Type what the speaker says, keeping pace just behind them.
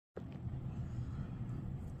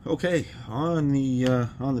Okay, on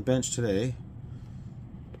the bench today.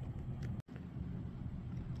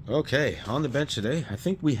 Okay, on the bench today, I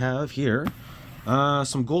think we have here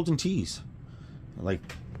some Golden Tees, like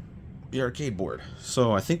the arcade board.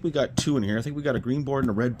 So I think we got two in here. I think we got a green board and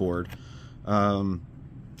a red board.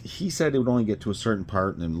 He said it would only get to a certain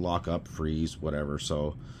part and then lock up, freeze, whatever.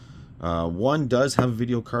 So one does have a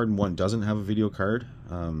video card and one doesn't have a video card.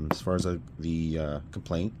 As far as the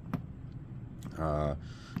complaint.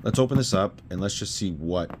 Let's open this up and let's just see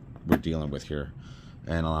what we're dealing with here.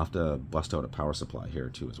 And I'll have to bust out a power supply here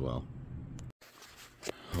too as well.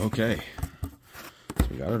 Okay, so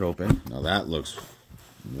we got it open. Now that looks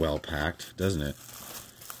well packed, doesn't it?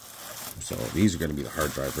 So these are going to be the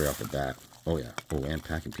hard drive right off the bat. Oh yeah, oh, and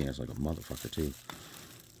packing peanuts like a motherfucker too.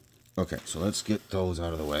 Okay, so let's get those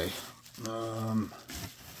out of the way. I'm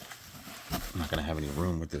not going to have any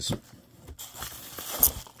room with this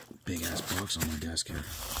big ass box on my desk here.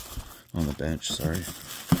 On the bench, sorry.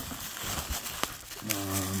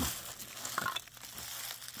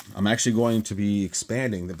 I'm actually going to be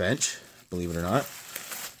expanding the bench, believe it or not.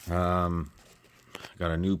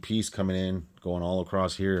 Got a new piece coming in, going all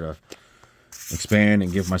across here to expand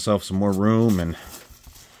and give myself some more room and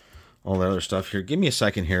all that other stuff here. Give me a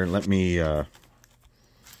second here and let me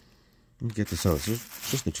get this out.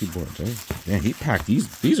 It's just the two boards, right? Man, he packed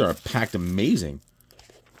these. These are packed amazing.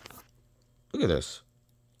 Look at this.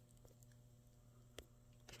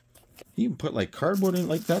 He even put like cardboard in,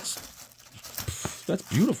 like that's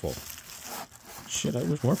beautiful. Shit, I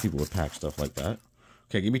wish more people would pack stuff like that.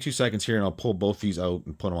 Okay, give me 2 seconds here and I'll pull both these out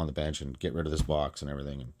and put them on the bench and get rid of this box and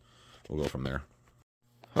everything, and we'll go from there.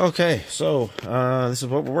 Okay, so this is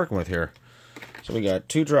what we're working with here. So we got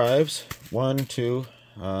two drives, 1, 2.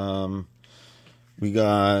 We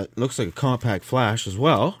got, looks like a compact flash as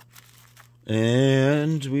well.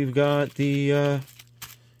 And we've got the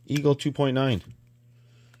Eagle 2.9.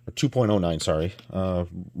 Or 2.09, sorry.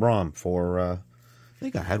 ROM for, I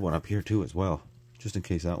think I had one up here too as well. Just in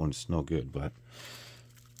case that one's no good, but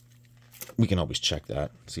we can always check that,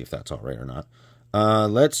 see if that's all right or not.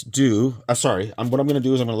 Let's do, sorry, what I'm going to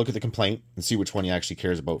do is I'm going to look at the complaint and see which one he actually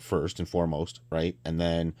cares about first and foremost, right? And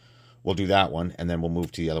then we'll do that one, and then we'll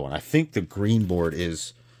move to the other one. I think the green board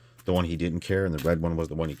is the one he didn't care, and the red one was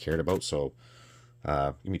the one he cared about, so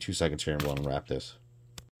give me 2 seconds here and we'll unwrap this.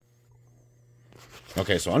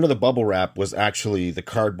 Okay, so under the bubble wrap was actually the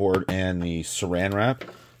cardboard and the saran wrap.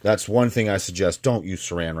 That's one thing I suggest. Don't use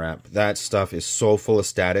saran wrap. That stuff is so full of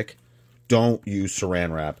static. Don't use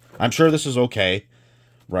saran wrap. I'm sure this is okay,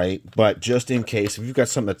 right? But just in case, if you've got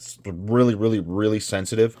something that's really, really, really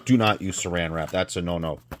sensitive, do not use saran wrap. That's a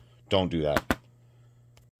no-no. Don't do that.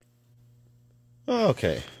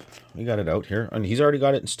 Okay, we got it out here. And he's already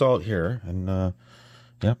got it installed here. And,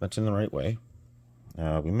 yep, that's in the right way.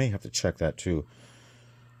 We may have to check that too.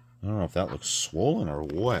 I don't know if that looks swollen or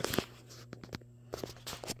what.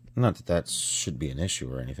 Not that that should be an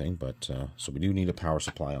issue or anything, but so we do need a power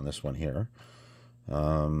supply on this one here.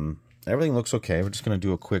 Everything looks okay. We're just going to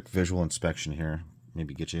do a quick visual inspection here.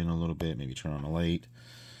 Maybe get you in a little bit, maybe turn on a light.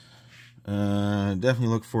 Definitely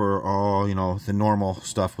look for all, you know, the normal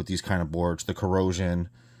stuff with these kind of boards. The corrosion,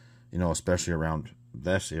 you know, especially around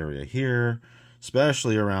this area here,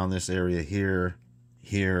 especially around this area here,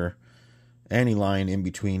 here. Any line in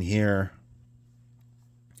between here.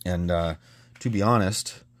 And to be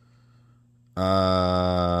honest,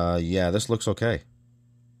 yeah, this looks okay.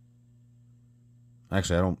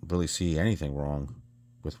 Actually, I don't really see anything wrong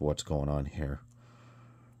with what's going on here.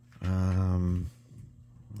 Yeah,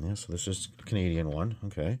 so this is a Canadian one.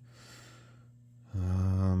 Okay.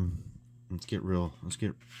 Let's get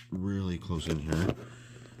really close in here.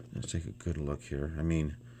 Let's take a good look here. I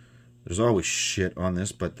mean, there's always shit on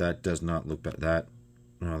this, but that does not look bad.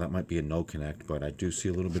 That might be a no connect, but I do see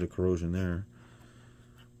a little bit of corrosion there.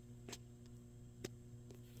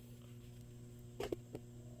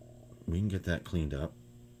 We can get that cleaned up.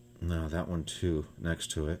 No, that one too, next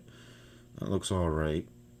to it. That looks all right.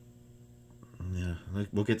 Yeah,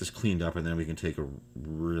 we'll get this cleaned up and then we can take a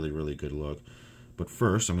really, really good look. But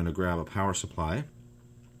first, I'm going to grab a power supply.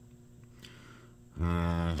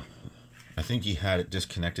 I think he had it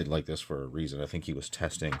disconnected like this for a reason. I think he was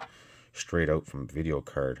testing straight out from video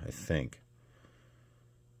card, I think.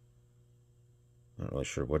 Not really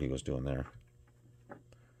sure what he was doing there.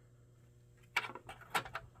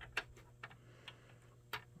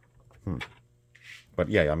 But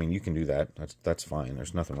yeah, I mean, you can do that. That's fine.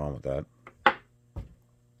 There's nothing wrong with that.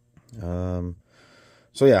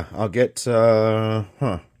 So yeah, I'll get I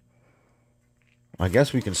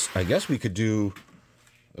guess we could do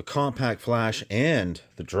a compact flash and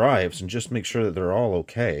the drives and just make sure that they're all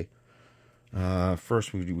okay.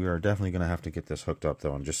 First, we are definitely going to have to get this hooked up,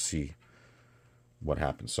 though, and just see what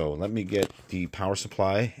happens. So let me get the power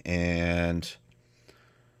supply, and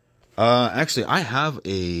actually, I have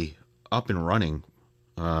a up and running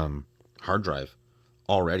hard drive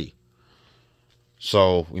already.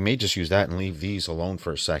 So we may just use that and leave these alone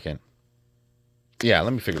for a second. Yeah,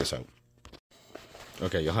 let me figure this out.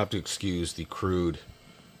 Okay, you'll have to excuse the crude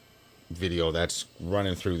video that's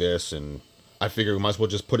running through this, and I figure we might as well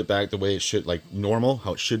just put it back the way it should, like normal,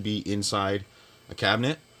 how it should be inside a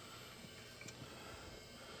cabinet.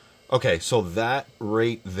 Okay, so that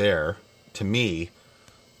right there, to me,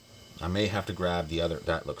 I may have to grab the other.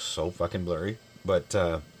 That looks so fucking blurry, but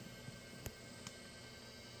I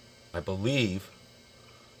believe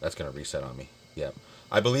that's gonna reset on me. Yep,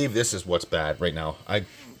 I believe this is what's bad right now. I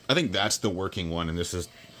think that's the working one, and this is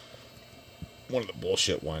one of the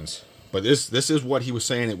bullshit ones. But this is what he was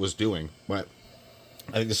saying it was doing. But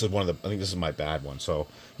I think this is one of the. I think this is my bad one. So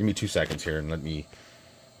give me 2 seconds here and let me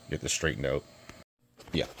get this straightened out.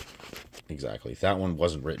 Yeah, exactly. That one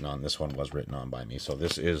wasn't written on. This one was written on by me. So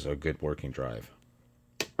this is a good working drive.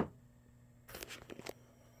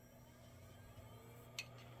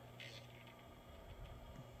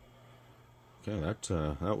 Okay,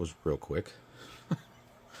 that was real quick.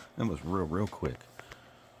 That was real quick.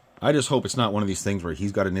 I just hope it's not one of these things where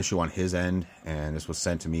he's got an issue on his end and this was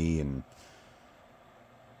sent to me, and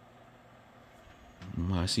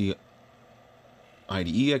I see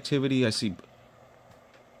IDE activity. I see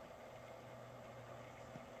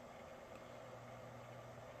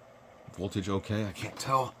voltage okay. I can't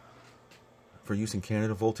tell. For use in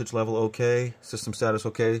Canada, voltage level okay. System status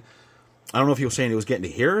okay. I don't know if he was saying it was getting to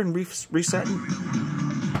here and resetting.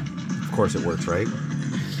 Of course it works, right?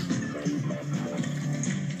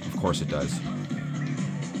 Of course it does.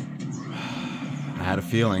 I had a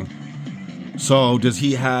feeling. So, does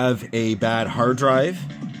he have a bad hard drive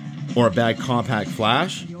or a bad compact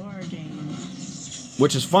flash?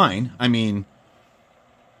 Which is fine. I mean,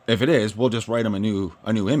 if it is, we'll just write him a new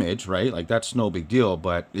image, right? Like, that's no big deal.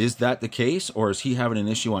 But is that the case, or is he having an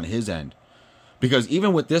issue on his end? Because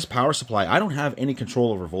even with this power supply, I don't have any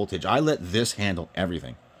control over voltage. I let this handle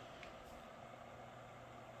everything.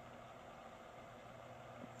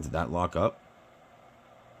 Did that lock up?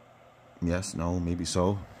 Yes, no, maybe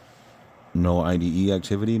so. No IDE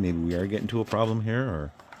activity. Maybe we are getting to a problem here,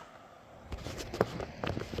 or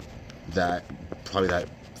that probably that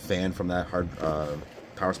fan from that hard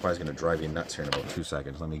power supply is going to drive you nuts here in about 2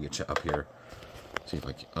 seconds. Let me get you up here. See if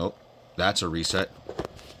I can. Oh, that's a reset.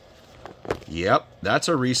 Yep, that's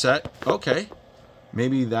a reset. Okay,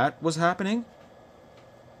 maybe that was happening.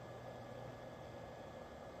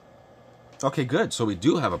 Okay, good. So we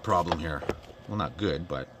do have a problem here. Well, not good,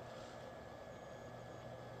 but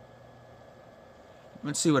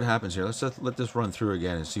let's see what happens here. Let's just let this run through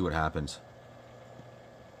again and see what happens.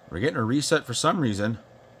 We're getting a reset for some reason.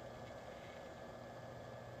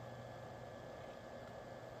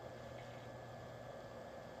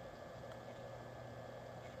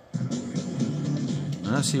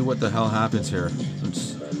 Let's see what the hell happens here.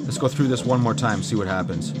 Let's go through this one more time, see what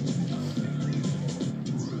happens.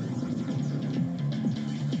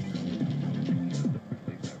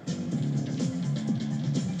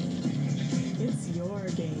 It's your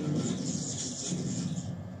game.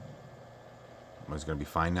 Is it going to be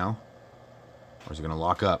fine now? Or is it going to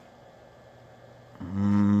lock up?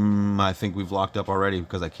 I think we've locked up already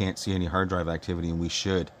because I can't see any hard drive activity, and we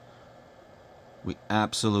should. We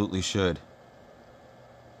absolutely should.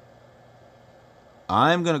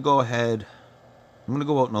 I'm going to go ahead, I'm going to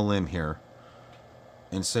go out on a limb here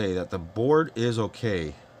and say that the board is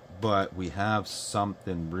okay, but we have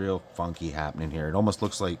something real funky happening here. It almost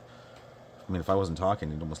looks like, I mean, if I wasn't talking,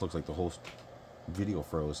 it almost looks like the whole video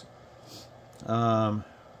froze.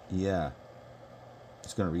 Yeah.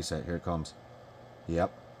 It's going to reset. Here it comes.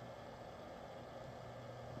 Yep.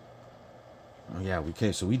 Oh, yeah,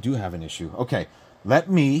 okay, so we do have an issue. Okay, let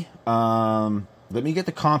me get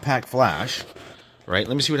the compact flash. Right,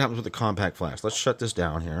 let me see what happens with the compact flash. Let's shut this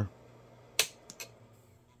down here.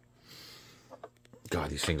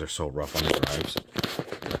 God, these things are so rough on the drives.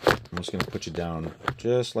 I'm just going to put you down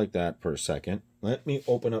just like that for a second. Let me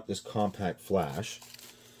open up this compact flash.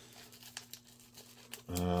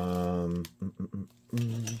 Oh,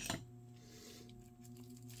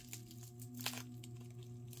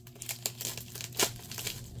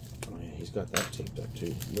 yeah, he's got that taped up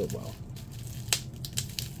too. Real well.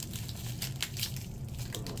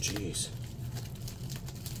 Jeez.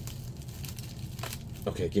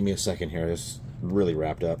 Okay, give me a second here. This is really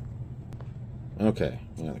wrapped up. Okay,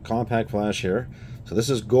 yeah, the compact flash here. So this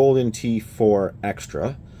is Golden Tee 4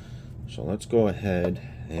 Extra. So let's go ahead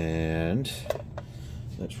and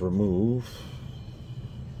let's remove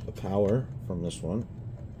the power from this one.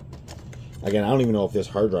 Again, I don't even know if this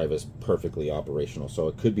hard drive is perfectly operational, so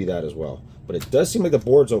it could be that as well. But it does seem like the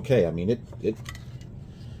board's okay. I mean, it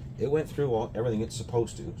went through everything it's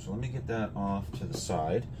supposed to. So let me get that off to the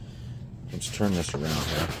side. Let's turn this around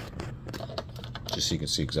here, just so you can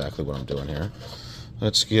see exactly what I'm doing here.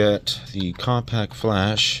 Let's get the compact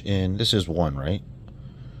flash in. This is 1, right?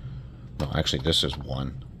 No, actually, this is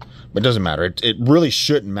 1. But it doesn't matter. It really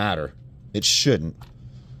shouldn't matter. It shouldn't.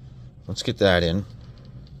 Let's get that in.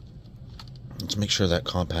 Let's make sure that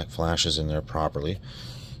compact flash is in there properly.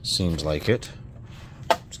 Seems like it.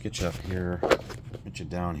 Let's get you up here. Get you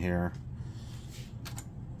down here.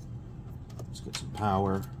 Let's get some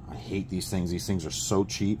power. I hate these things. These things are so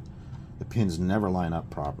cheap. The pins never line up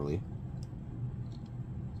properly.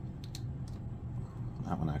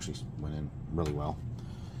 That one actually went in really well.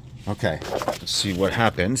 Okay, let's see what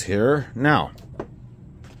happens here now.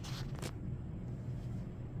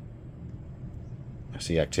 I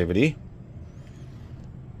see activity.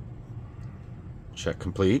 Check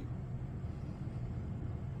complete.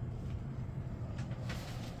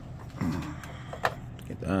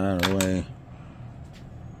 Get that out of the way.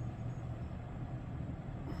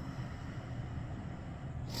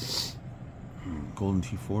 Golden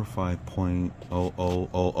Tee 4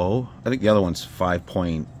 5.0000. I think the other one's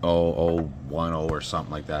 5.0010 or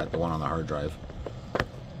something like that. The one on the hard drive.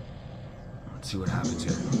 Let's see what happens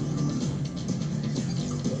here.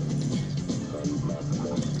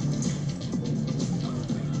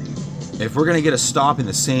 If we're gonna get a stop in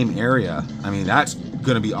the same area, I mean, that's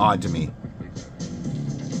gonna be odd to me.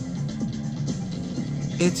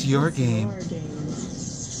 It's your game.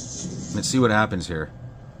 Let's see what happens here.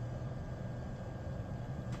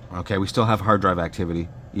 Okay, we still have hard drive activity.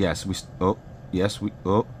 Yes, we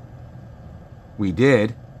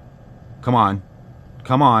did. Come on.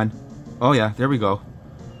 Come on. Oh yeah, there we go.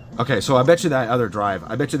 Okay, so I bet you that other drive,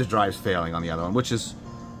 I bet you the drive's failing on the other one, which is...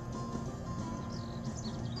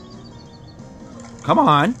 Come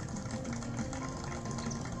on.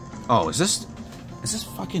 Oh, is this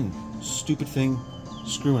fucking stupid thing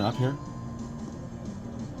screwing up here?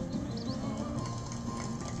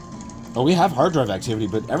 Oh, we have hard drive activity,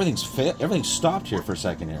 but everything's stopped here for a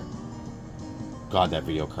second here. God, that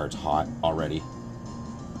video card's hot already.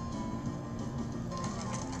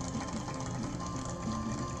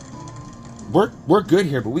 We're good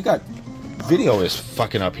here, but we got video is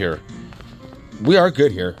fucking up here. We are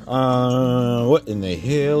good here. What in the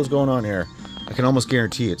hell is going on here? I can almost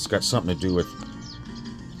guarantee it's got something to do with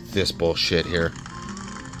this bullshit here.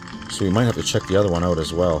 So we might have to check the other one out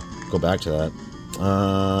as well. Go back to that.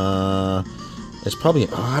 It's probably...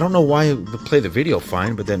 I don't know why it would play the video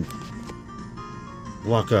fine, but then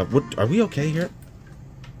lock up. What, are we okay here?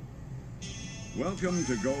 Welcome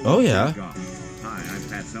to Golden Oh yeah. Hi, I'm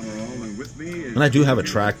Pat Summerall, and with me is... And I do have a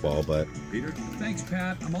trackball, but... Peter? Thanks,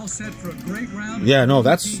 Pat. I'm all set for a great round. Yeah, no,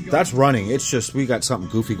 that's running. It's just we got something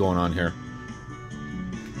goofy going on here.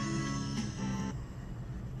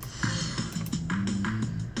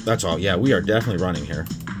 That's all. Yeah, we are definitely running here.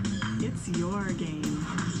 It's your game.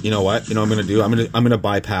 You know what? You know what I'm gonna do? I'm gonna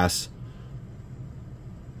bypass.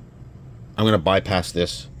 I'm gonna bypass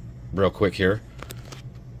this real quick here.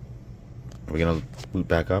 Are we gonna boot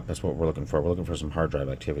back up? That's what we're looking for. We're looking for some hard drive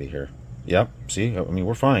activity here. Yep. See? I mean,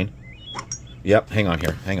 we're fine. Yep. Hang on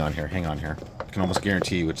here. Hang on here. Hang on here. I can almost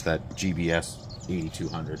guarantee you it's that GBS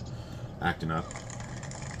 8200 acting up.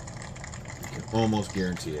 I can almost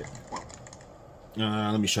guarantee it.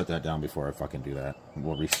 Let me shut that down before I fucking do that.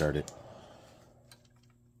 We'll restart it.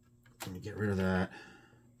 Let me get rid of that.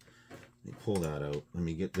 Let me pull that out. Let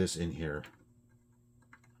me get this in here.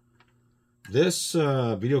 This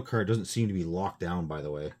video card doesn't seem to be locked down, by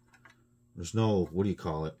the way. There's no, what do you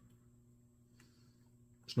call it?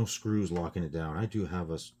 There's no screws locking it down. I do have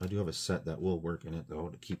a set that will work in it, though,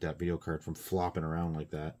 to keep that video card from flopping around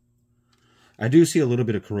like that. I do see a little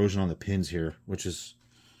bit of corrosion on the pins here, which is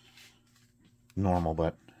normal,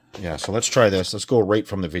 but yeah. So let's try this. Let's go right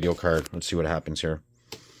from the video card. Let's see what happens here.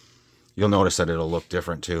 You'll notice that it'll look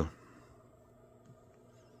different too.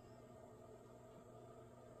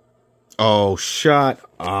 Oh, shut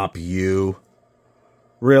up, you.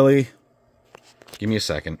 Really? Give me a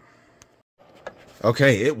second.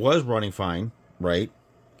 Okay, it was running fine, right?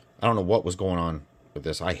 I don't know what was going on with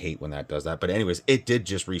this. I hate when that does that. But anyways, it did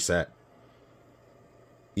just reset.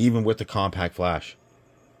 Even with the compact flash.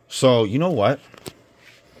 So, you know what?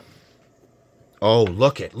 Oh,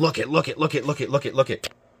 look it. Look it, look it, look it, look it, look it, look it.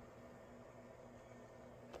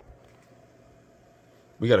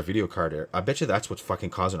 We got a video card here. I bet you that's what's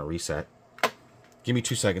fucking causing a reset. Give me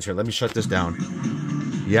 2 seconds here. Let me shut this down.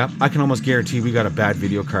 Yep, I can almost guarantee we got a bad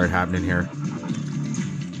video card happening here.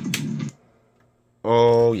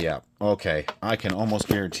 Oh, yeah. Okay. I can almost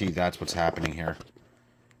guarantee that's what's happening here.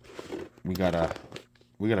 We got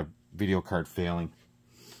a video card failing.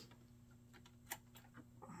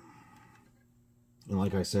 And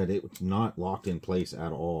like I said, it's not locked in place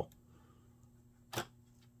at all.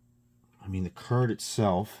 I mean, the card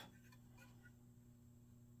itself,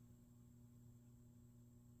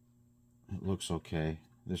 it looks okay.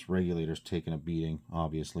 This regulator's taking a beating,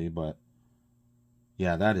 obviously, but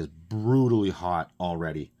yeah, that is brutally hot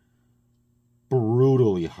already.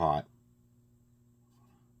 Brutally hot.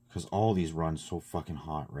 Because all these run so fucking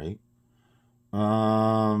hot, right?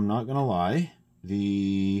 Not gonna lie,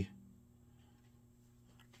 the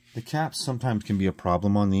caps sometimes can be a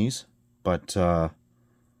problem on these, but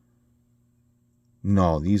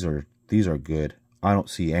no, these are good. I don't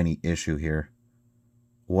see any issue here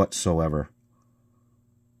whatsoever.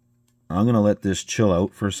 I'm gonna let this chill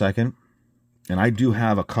out for a second, and I do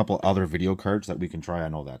have a couple other video cards that we can try. I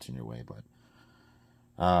know that's in your way, but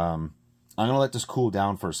I'm gonna let this cool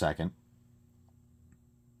down for a second.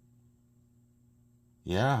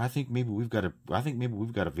 Yeah, I think maybe we've got a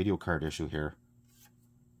video card issue here.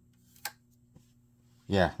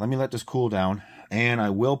 Yeah, let me let this cool down, and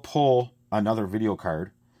I will pull another video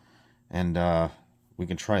card, and we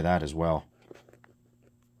can try that as well.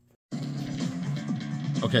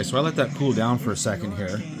 Okay, so I let that cool down for a second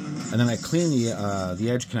here, and then I clean the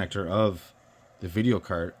edge connector of the video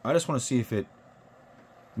card. I just want to see if it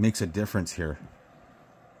makes a difference here.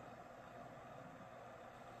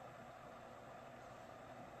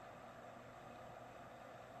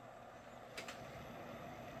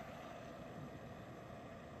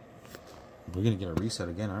 We're going to get a reset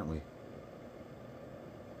again, aren't we?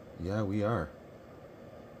 Yeah, we are.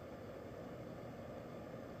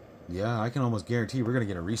 Yeah, I can almost guarantee we're going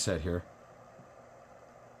to get a reset here.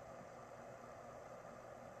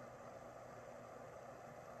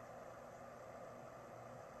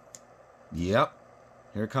 Yep.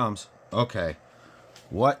 Here it comes. Okay.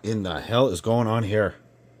 What in the hell is going on here?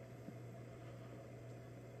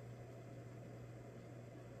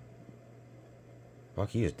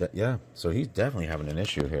 Fuck, he is yeah, so he's definitely having an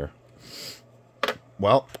issue here.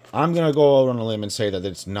 Well, I'm going to go out on a limb and say that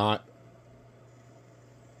it's not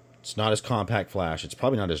his compact flash. It's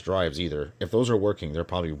probably not his drives either. If those are working, they're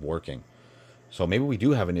probably working. So maybe we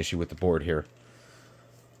do have an issue with the board here.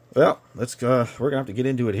 Well, we're going to have to get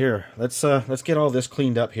into it here. Let's get all this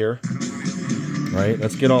cleaned up here. Right?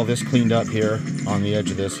 Let's get all this cleaned up here on the edge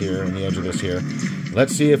of this here and the edge of this here.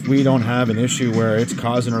 Let's see if we don't have an issue where it's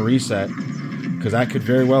causing a reset, because that could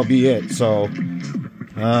very well be it. So,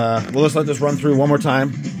 well, let's let this run through one more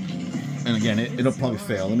time. And again, it'll probably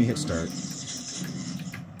fail. Let me hit start.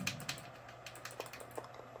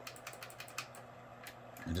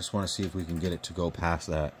 I just want to see if we can get it to go past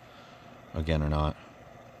that again or not.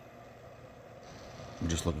 I'm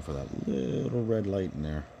just looking for that little red light in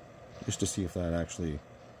there, just to see if that actually...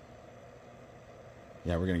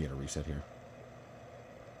 Yeah, we're going to get a reset here.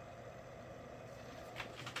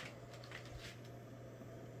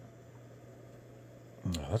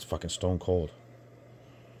 Oh, that's fucking stone cold.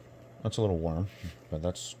 That's a little warm, but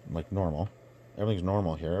that's like normal. Everything's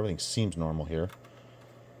normal here. Everything seems normal here.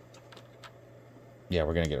 Yeah,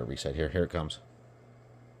 we're going to get a reset here. Here it comes.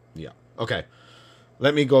 Yeah. Okay.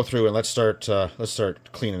 Let me go through and let's start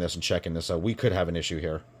cleaning this and checking this out. We could have an issue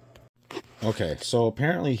here. Okay, so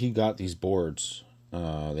apparently he got these boards.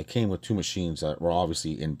 They came with two machines that were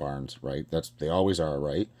obviously in barns, right? They always are,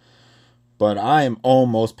 right? But I am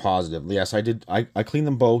almost positive. Yes, I did. I cleaned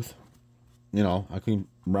them both. You know, I cleaned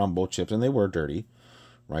around both chips, and they were dirty,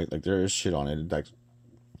 right? Like, there is shit on it.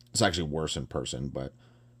 It's actually worse in person, but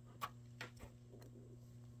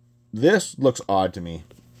this looks odd to me.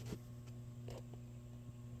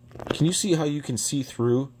 Can you see how you can see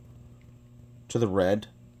through to the red?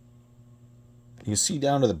 You can see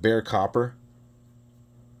down to the bare copper.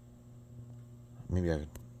 Maybe I could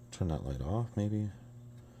turn that light off, maybe.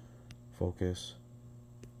 Focus.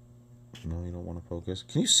 No, you don't want to focus.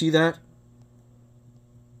 Can you see that?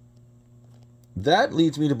 That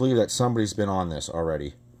leads me to believe that somebody's been on this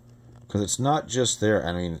already. Because it's not just there.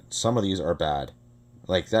 I mean, some of these are bad.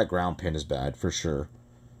 Like, that ground pin is bad, for sure.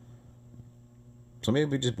 So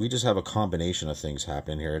maybe we just have a combination of things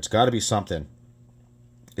happening here. It's got to be something.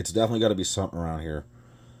 It's definitely got to be something around here.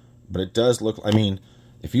 But it does look... I mean,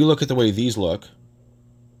 if you look at the way these look,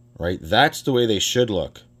 right, that's the way they should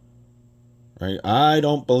look. Right? I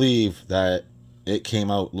don't believe that it came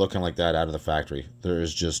out looking like that out of the factory.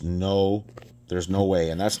 There's no way.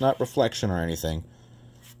 And that's not reflection or anything.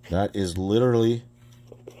 That is literally,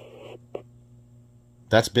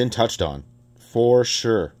 that's been touched on for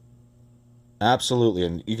sure. Absolutely.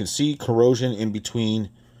 And you can see corrosion in between,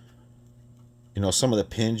 you know, some of the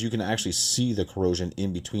pins. You can actually see the corrosion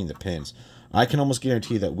in between the pins. I can almost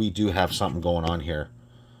guarantee that we do have something going on here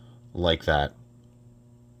like that.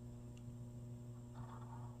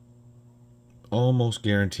 Almost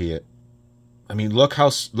guarantee it. I mean, look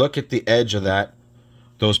at the edge of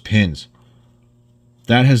those pins.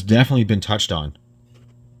 That has definitely been touched on.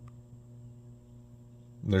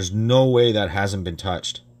 There's no way that hasn't been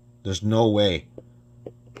touched. There's no way.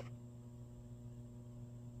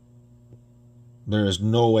 There is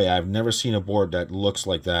no way. I've never seen a board that looks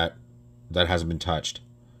like that hasn't been touched.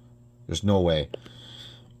 There's no way.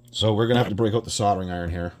 So we're going to have to break out the soldering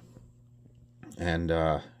iron here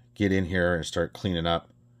and get in here and start cleaning up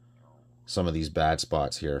some of these bad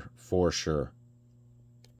spots here for sure.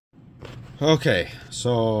 Okay,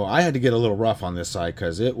 so I had to get a little rough on this side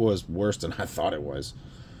because it was worse than I thought it was.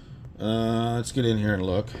 Let's get in here and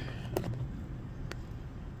look.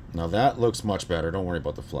 Now that looks much better. Don't worry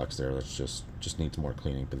about the flux there. Let's just needs more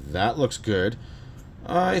cleaning. But that looks good.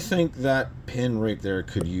 I think that pin right there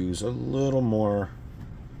could use a little more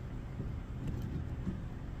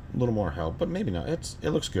help, but maybe not. It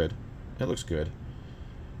looks good. It looks good.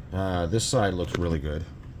 This side looks really good.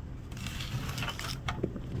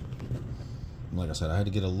 Like I said, I had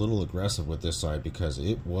to get a little aggressive with this side because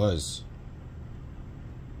it was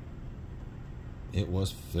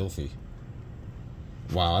filthy.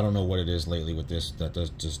 Wow, I don't know what it is lately with this that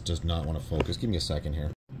just does not want to focus. Give me a second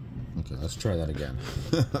here. Okay, let's try that again.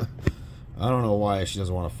 I don't know why she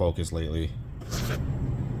doesn't want to focus lately.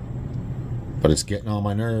 But it's getting on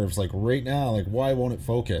my nerves. Like right now, like why won't it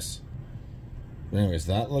focus? But anyways,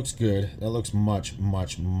 that looks good. That looks much,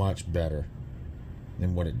 much, much better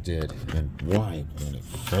than what it did. And why won't it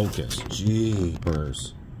focus?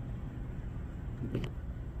 Jeepers.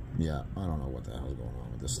 Yeah, I don't know what the hell is going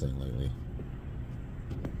on with this thing lately.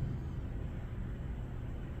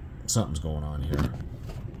 Something's going on here.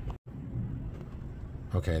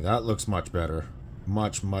 Okay, that looks much better.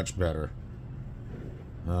 Much, much better.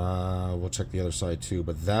 We'll check the other side too,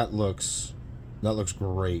 but that looks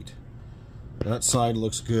great. That side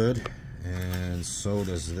looks good, and so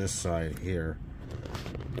does this side here.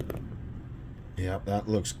 Yep, that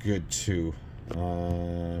looks good too. Shed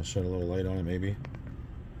a little light on it maybe.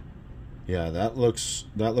 Yeah, that looks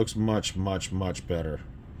much, much, much better.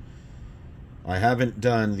 I haven't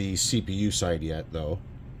done the CPU side yet though,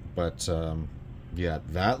 but yeah,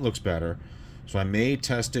 that looks better. So I may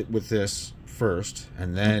test it with this first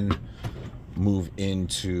and then move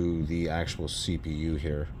into the actual CPU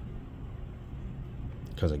here.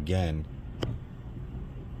 Because again,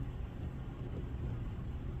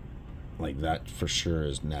 like that for sure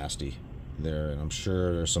is nasty there, and I'm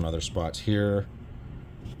sure there's some other spots here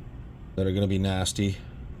that are going to be nasty.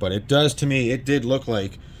 But it does, to me, it did look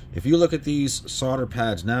like, if you look at these solder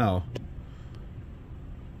pads now,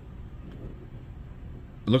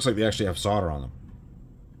 it looks like they actually have solder on them.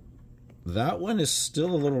 That one is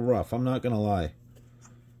still a little rough, I'm not going to lie.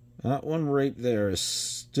 That one right there is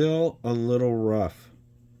still a little rough.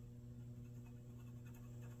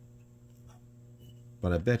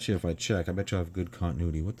 But I bet you if I check, I bet you I have good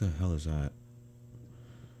continuity. What the hell is that?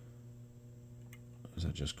 Is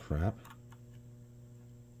that just crap?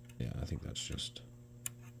 Yeah, I think that's just...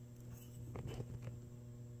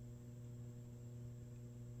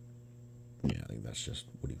 Yeah, I think that's just,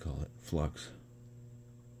 what do you call it? Flux.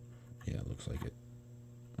 Yeah, it looks like it.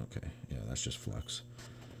 Okay, yeah, that's just flux.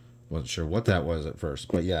 Wasn't sure what that was at first,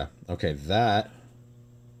 but yeah. Okay, that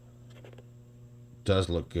does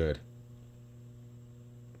look good.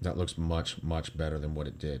 That looks much, much better than what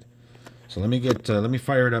it did. So let me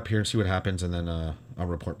fire it up here and see what happens, and then I'll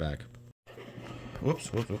report back. Whoops,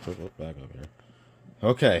 back up here.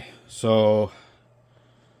 Okay, so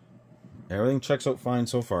everything checks out fine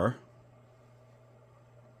so far.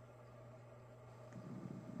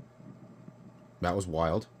 That was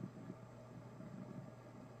wild.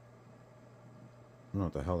 I don't know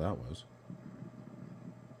what the hell that was.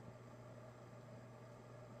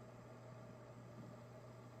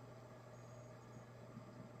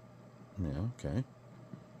 Yeah, okay.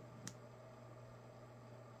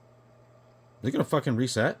 Is it gonna fucking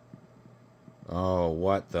reset? Oh,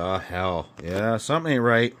 what the hell? Yeah, something ain't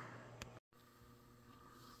right.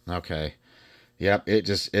 Okay. Yep,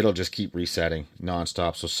 it'll just keep resetting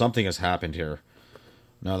nonstop. So something has happened here.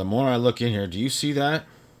 Now, the more I look in here, do you see that?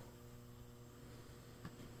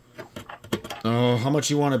 Oh, how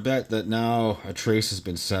much you want to bet that now a trace has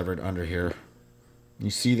been severed under here?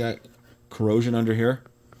 You see that corrosion under here?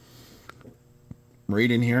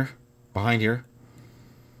 Right in here? Behind here?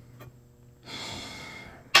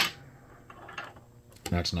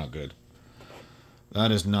 That's not good.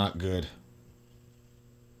 That is not good.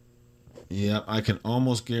 Yeah, I can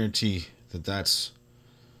almost guarantee that that's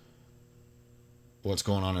what's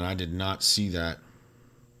going on, and I did not see that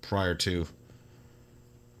prior to.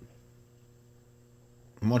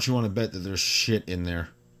 How much you want to bet that there's shit in there?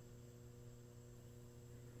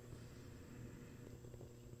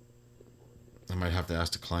 I might have to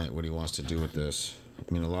ask the client what he wants to do with this.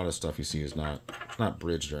 I mean, a lot of stuff you see is not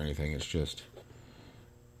bridged or anything. It's just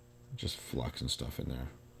flux and stuff in there.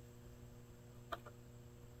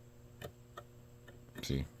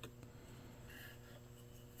 See?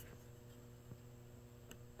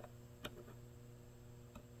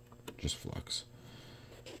 Just flux.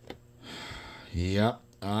 Yep.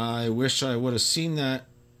 I wish I would have seen that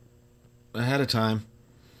ahead of time.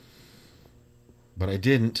 But I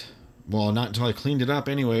didn't. Well, not until I cleaned it up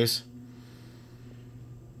anyways.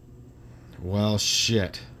 Well,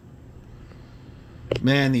 shit.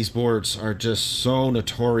 Man, these boards are just so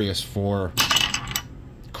notorious for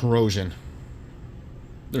corrosion.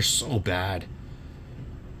 They're so bad.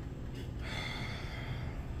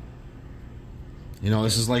 You know,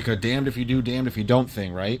 this is like a damned if you do, damned if you don't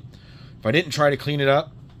thing, right? If I didn't try to clean it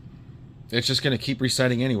up, it's just going to keep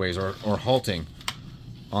resetting anyways, or halting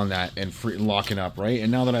on that and locking up, right? And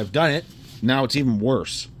now that I've done it, now it's even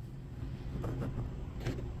worse.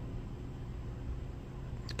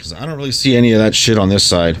 Because I don't really see any of that shit on this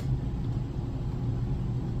side.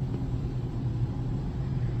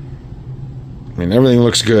 I mean, everything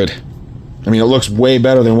looks good. I mean, it looks way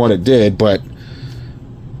better than what it did, but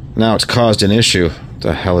now it's caused an issue. What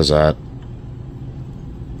the hell is that?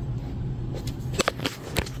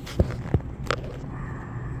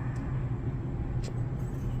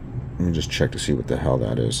 Let me just check to see what the hell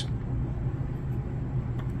that is.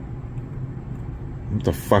 What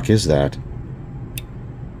the fuck is that?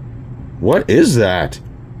 What is that?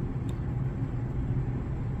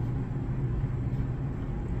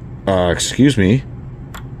 Excuse me.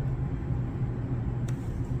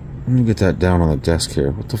 Let me get that down on the desk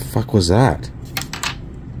here. What the fuck was that?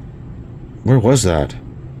 Where was that?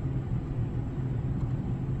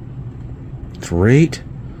 It's right.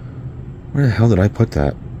 Where the hell did I put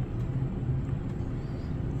that?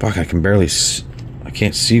 Fuck, I can barely see. I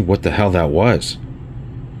can't see what the hell that was.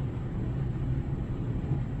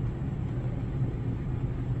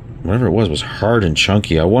 Whatever it was hard and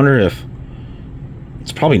chunky. I wonder if...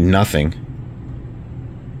 It's probably nothing.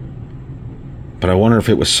 But I wonder if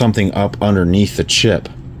it was something up underneath the chip.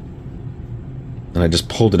 And I just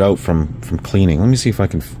pulled it out from cleaning. Let me see if I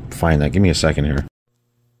can find that. Give me a second here.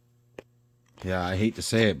 Yeah, I hate to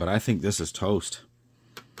say it, but I think this is toast.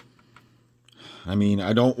 I mean,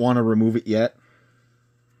 I don't want to remove it yet.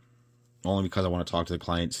 Only because I want to talk to the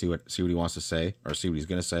client, see what he wants to say, or see what he's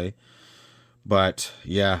going to say. But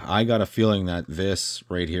yeah, I got a feeling that this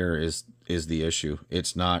right here is the issue.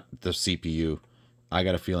 It's not the CPU. I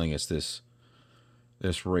got a feeling it's this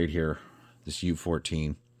right here, this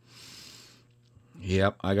U14.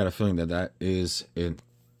 Yep, I got a feeling that is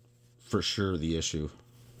for sure the issue.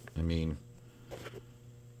 I mean,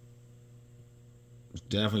 there's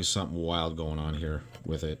definitely something wild going on here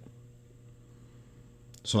with it.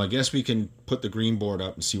 So I guess we can put the green board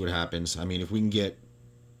up and see what happens. I mean, if we can get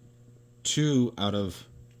one out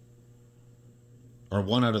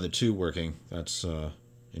of the two working, that's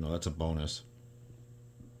that's a bonus.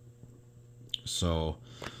 So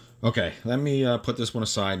okay, let me put this one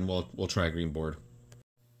aside and we'll try a green board.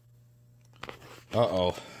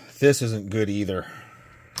 Uh-oh, this isn't good either.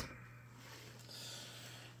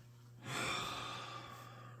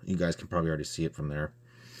 You guys can probably already see it from there.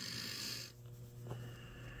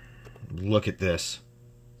 Look at this.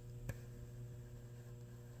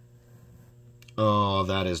 Oh,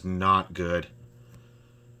 that is not good.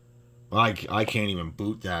 I can't even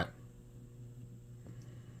boot that.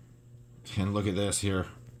 And look at this here.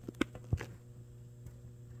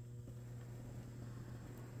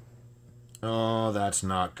 Oh, that's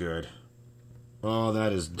not good. Oh,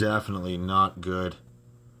 that is definitely not good.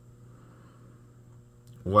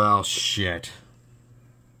 Well, shit.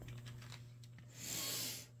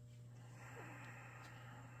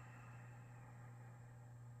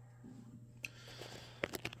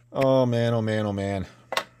 Oh, man, oh, man, oh, man.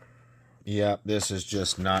 Yeah, this is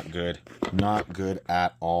just not good. Not good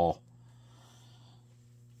at all.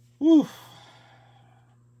 Whew.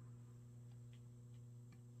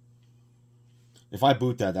 If I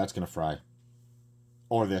boot that, that's going to fry.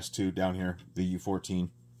 or this too down here, the U14.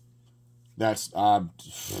 That's well,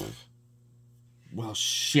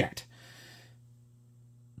 shit.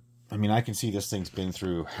 I mean, I can see this thing's been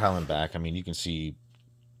through hell and back. I mean, you can see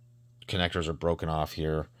connectors are broken off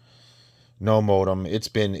here. No modem.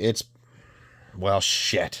 Well,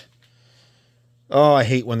 shit. Oh, I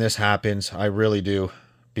hate when this happens. I really do.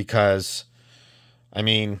 Because, I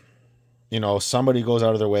mean, you know, somebody goes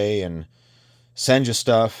out of their way and sends you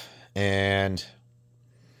stuff, and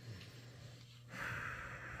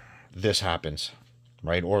this happens,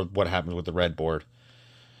 right? Or what happens with the red board.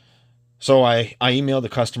 So I emailed the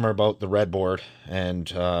customer about the red board, and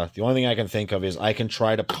the only thing I can think of is I can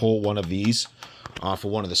try to pull one of these off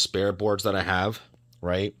of one of the spare boards that I have,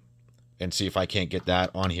 right? And see if I can't get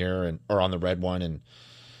that on here, or on the red one, and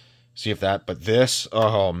see if that. But this,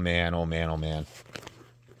 oh man, oh man, oh man.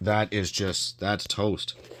 That's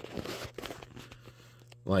toast.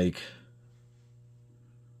 Like,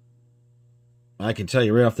 I can tell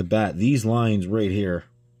you right off the bat, these lines right here,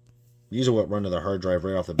 these are what run to the hard drive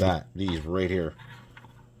right off the bat. These right here.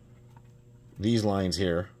 These lines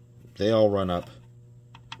here, they all run up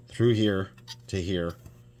through here to here.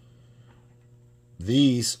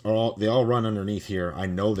 These are they all run underneath here. I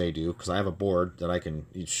know they do, because I have a board that I can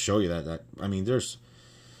show you that. I mean, there's...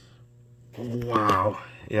 Wow.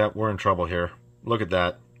 Yeah, we're in trouble here. Look at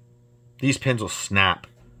that. These pins will snap.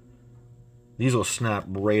 These will snap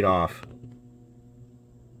right off.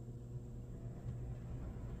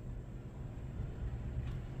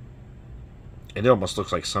 It almost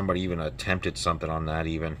looks like somebody even attempted something on that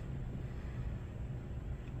even.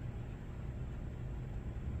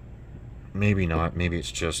 Maybe not. Maybe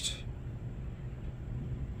it's just...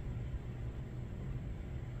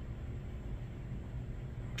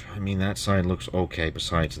 I mean, that side looks okay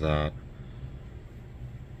besides that.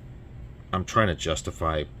 I'm trying to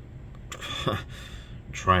justify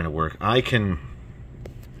trying to work. I can...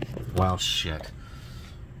 Well, shit.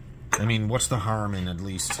 I mean, what's the harm in at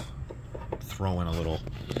least throw in a little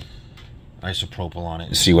isopropyl on it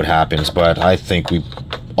and see what happens? But I think we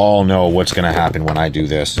all know what's going to happen when I do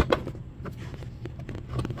this.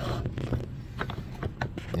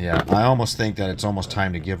 Yeah, I almost think that it's almost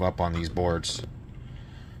time to give up on these boards.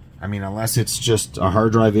 I mean, unless it's just a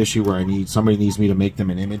hard drive issue where somebody needs me to make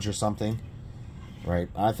them an image or something, right?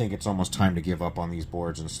 I think it's almost time to give up on these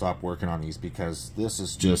boards and stop working on these, because this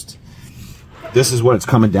is what it's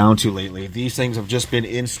coming down to lately. These things have just been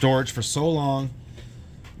in storage for so long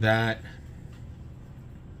that,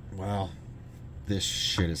 well, this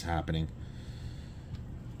shit is happening.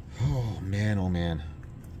 Oh man, oh man.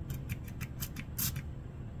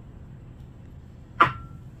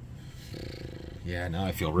 Yeah, now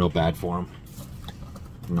I feel real bad for him.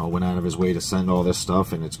 You know, went out of his way to send all this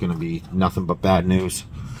stuff, and it's going to be nothing but bad news.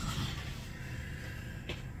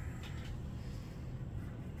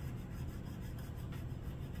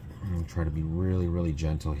 I'm going to try to be really, really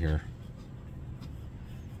gentle here.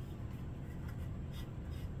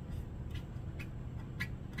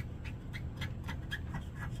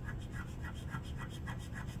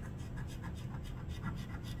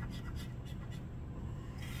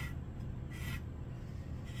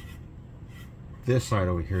 This side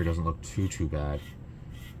over here doesn't look too bad,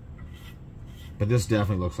 but this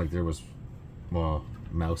definitely looks like there was, well,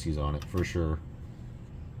 mousies on it for sure.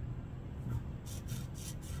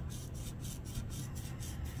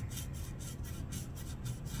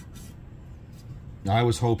 Now, I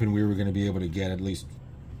was hoping we were going to be able to get at least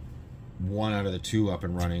one out of the two up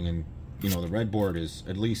and running, and you know, the red board is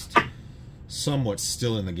at least somewhat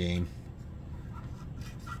still in the game.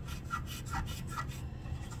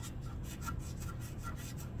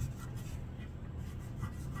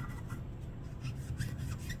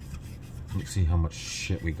 Let's see how much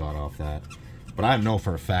shit we got off that. But I know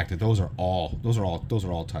for a fact that those are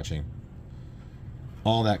all touching.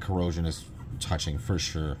 All that corrosion is touching for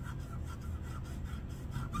sure.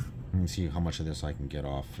 Let me see how much of this I can get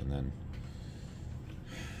off, and then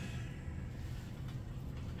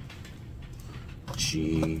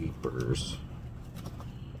jeepers.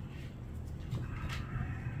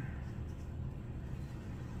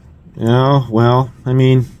 Yeah, well, I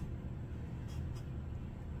mean,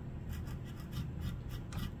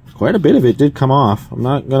 quite a bit of it did come off. I'm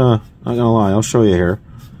not gonna lie. I'll show you here.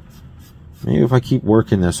 Maybe if I keep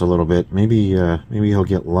working this a little bit, maybe he'll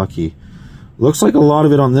get lucky. Looks like a lot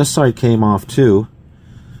of it on this side came off too,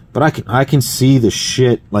 but I can see the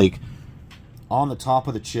shit like on the top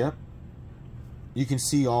of the chip. You can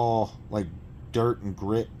see all like dirt and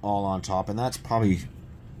grit all on top, and that's probably,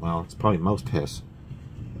 well, it's probably mouse piss.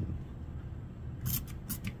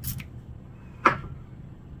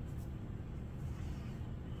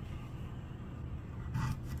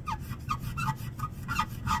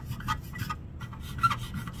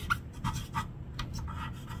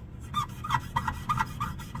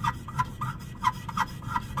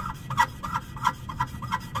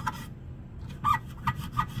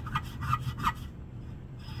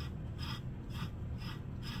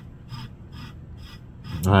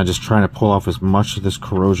 Just trying to pull off as much of this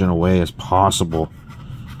corrosion away as possible.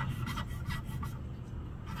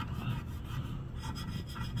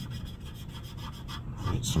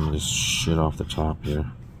 Get some of this shit off the top here.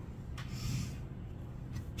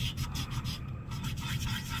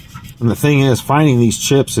 And the thing is, finding these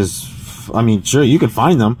chips is, I mean, sure, you can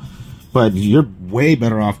find them, but you're way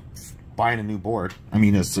better off buying a new board. I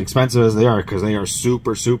mean, as expensive as they are, because they are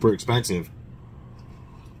super, super expensive.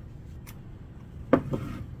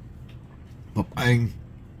 But buying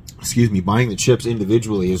the chips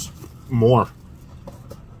individually is more,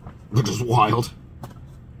 which is wild.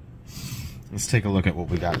 Let's take a look at what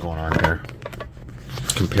we got going on here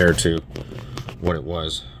compared to what it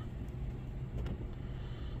was.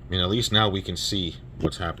 I mean, at least now we can see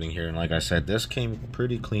what's happening here. And like I said, this came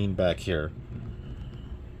pretty clean back here.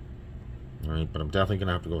 Alright, but I'm definitely going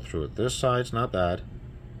to have to go through it. This side's not bad.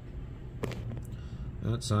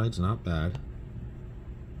 That side's not bad.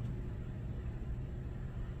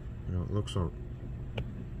 You know, it looks all...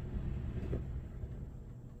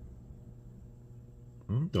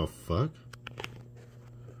 What the fuck?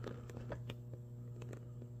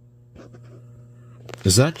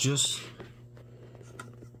 Is that just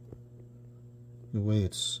the way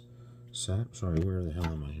it's set? Sorry, where the hell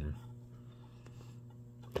am I here?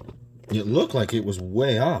 It looked like it was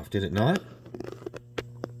way off, did it not?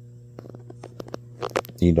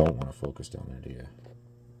 You don't want to focus down there, do you?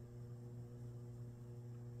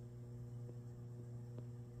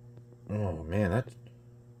 Oh man,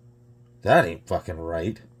 that ain't fucking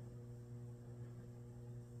right.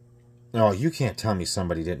 Oh, you can't tell me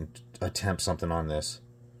somebody didn't attempt something on this.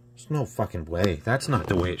 There's no fucking way. That's not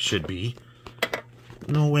the way it should be.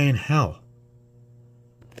 No way in hell.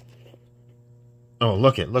 Oh,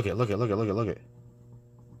 look it.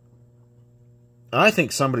 I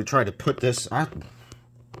think somebody tried to put this... I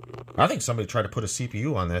think somebody tried to put a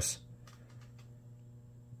CPU on this.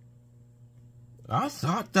 I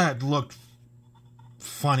thought that looked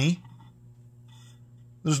funny.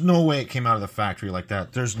 There's no way it came out of the factory like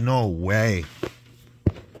that. There's no way.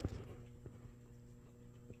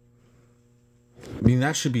 I mean,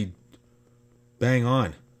 that should be bang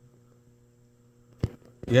on.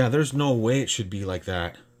 Yeah, there's no way it should be like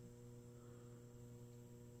that.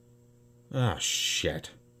 Ah,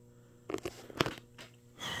 shit.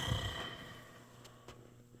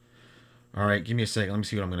 Alright, give me a second. Let me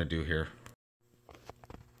see what I'm going to do here.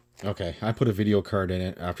 Okay, I put a video card in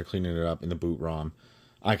it after cleaning it up in the boot ROM.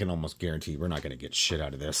 I can almost guarantee we're not going to get shit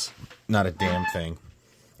out of this. Not a damn thing.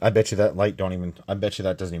 I bet you that light don't even... I bet you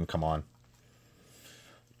that doesn't even come on.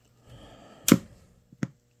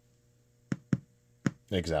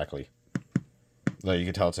 Exactly. Like, you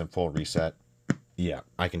can tell it's in full reset. Yeah,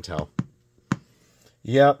 I can tell.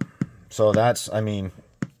 Yep. So that's, I mean...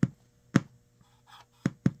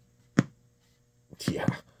 Yeah.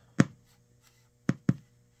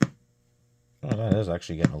 Oh, that is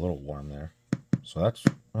actually getting a little warm there. So that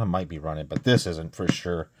might be running, but this isn't for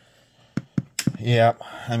sure. Yeah,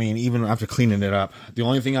 I mean, even after cleaning it up, the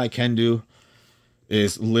only thing I can do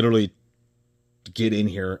is literally get in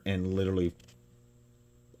here and literally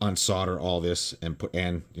unsolder all this and put,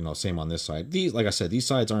 and you know, same on this side. These, like I said, these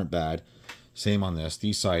sides aren't bad. Same on this.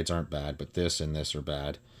 These sides aren't bad, but this and this are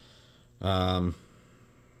bad. I'm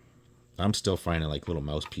still finding like little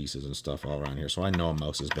mouse pieces and stuff all around here, so I know a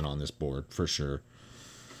mouse has been on this board for sure.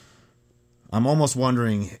 I'm almost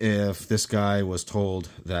wondering if this guy was told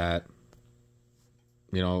that,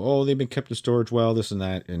 you know, oh, they've been kept in storage well, this and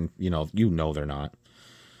that, and you know they're not.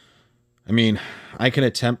 I mean, I can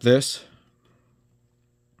attempt this.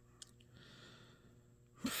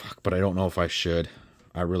 Fuck, but I don't know if I should.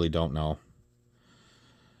 I really don't know.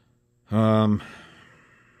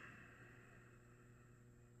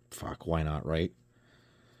 Fuck, why not, right?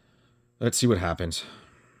 Let's see what happens.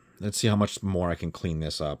 Let's see how much more I can clean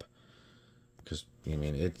this up. Because, I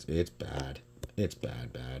mean, it's bad. It's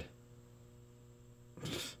bad.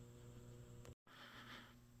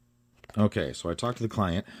 Okay, so I talked to the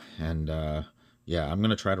client, and, yeah, I'm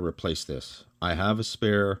going to try to replace this. I have a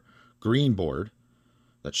spare green board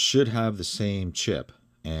that should have the same chip,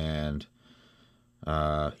 and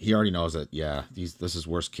he already knows that, yeah, this is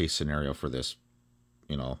worst case scenario for this,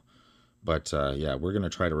 you know. But, yeah, we're going to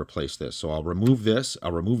try to replace this. So I'll remove this,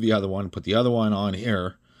 I'll remove the other one, put the other one on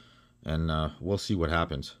here, and we'll see what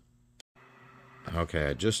happens. Okay,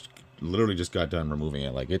 I literally just got done removing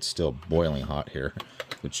it. Like, it's still boiling hot here,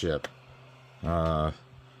 the chip.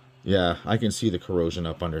 Yeah, I can see the corrosion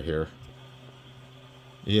up under here.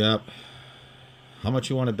 Yep. How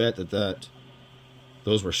much you want to bet that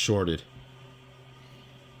those were shorted?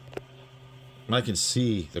 I can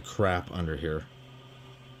see the crap under here.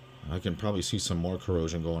 I can probably see some more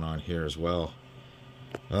corrosion going on here as well.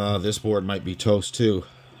 This board might be toast too.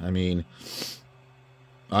 I mean,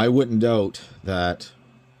 I wouldn't doubt that.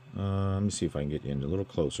 Let me see if I can get you in a little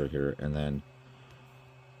closer here and then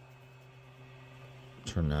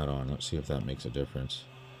turn that on. Let's see if that makes a difference.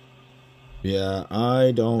 Yeah,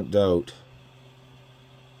 I don't doubt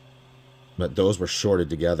that those were shorted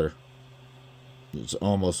together. There's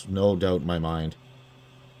almost no doubt in my mind.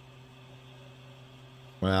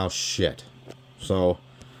 Well, shit. So,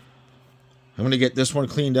 I'm going to get this one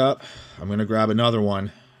cleaned up. I'm going to grab another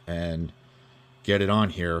one and get it on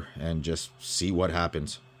here and just see what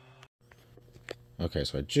happens. Okay,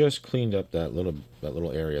 so I just cleaned up that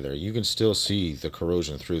little area there. You can still see the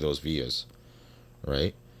corrosion through those vias,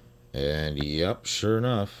 right? And yep, sure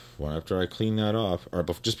enough, after I clean that off, or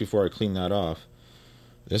just before I clean that off,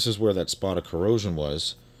 this is where that spot of corrosion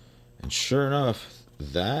was. And sure enough,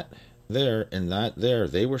 that there and that there,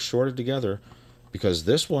 they were shorted together because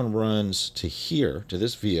this one runs to here, to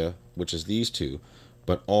this via, which is these two,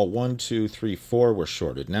 but all 1, 2, 3, 4 were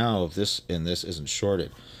shorted. Now this and this isn't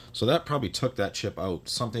shorted. So that probably took that chip out.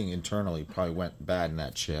 Something internally probably went bad in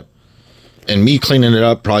that chip. And me cleaning it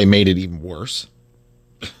up probably made it even worse.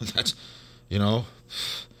 That's, you know,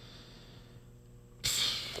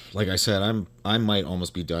 like I said, I might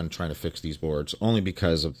almost be done trying to fix these boards only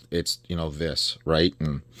because of it's, you know, this, right?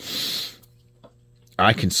 And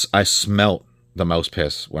I smelt the mouse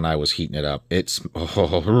piss when I was heating it up. It's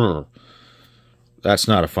that's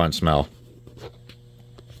not a fun smell.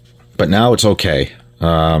 But now it's okay.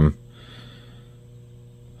 There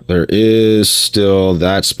is still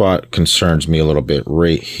that spot concerns me a little bit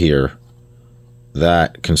right here.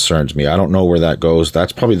 That concerns me. I don't know where that goes. They're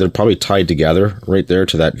probably tied together right there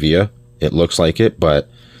to that via. It looks like it, but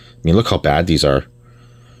I mean, look how bad these are.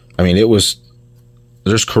 I mean,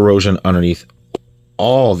 there's corrosion underneath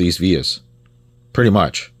all these vias, pretty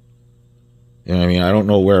much. You know what I mean? I don't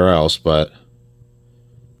know where else, but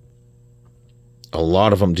a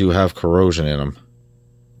lot of them do have corrosion in them.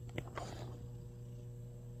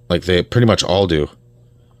 Like they pretty much all do.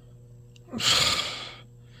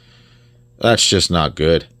 That's just not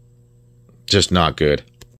good. Just not good.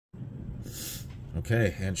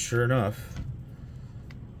 Okay, and sure enough,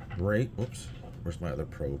 right, whoops, where's my other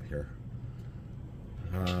probe here?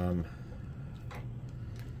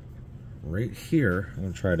 Right here, I'm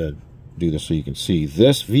going to try to do this so you can see.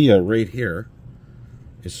 This via right here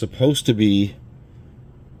is supposed to be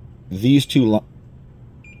these two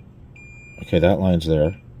okay, that line's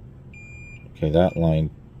there. Okay, that line.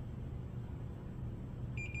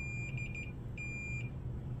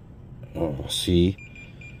 Oh, see?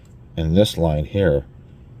 And this line here.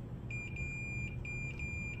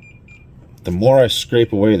 The more I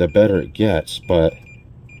scrape away, the better it gets, but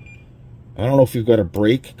I don't know if you've got a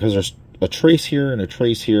break, because there's a trace here and a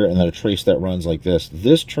trace here, and then a trace that runs like this.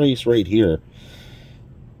 This trace right here,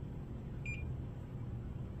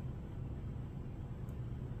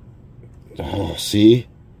 oh, see?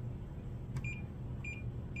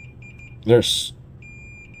 There's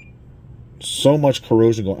so much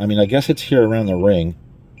corrosion going. I mean, I guess it's here around the ring,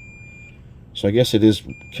 so I guess it is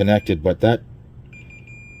connected, but that,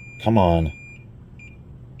 come on.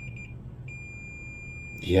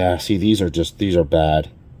 Yeah, see, these are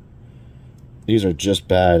bad. These are just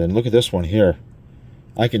bad. And look at this one here.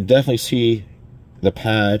 I can definitely see the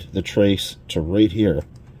pad, the trace to right here.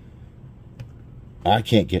 I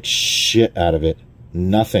can't get shit out of it.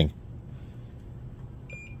 Nothing.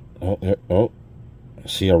 Oh,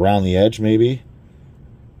 see around the edge maybe?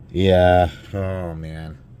 Yeah. Oh,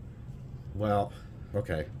 man. Well,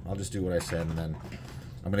 okay. I'll just do what I said, and then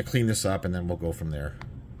I'm going to clean this up, and then we'll go from there.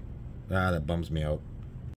 Ah, that bums me out.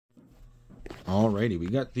 Alrighty, we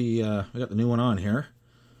got the new one on here.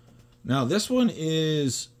 Now, this one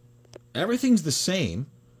is, everything's the same,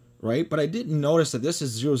 right? But I didn't notice that this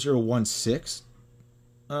is 0016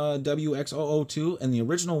 WX002, and the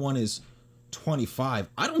original one is 25.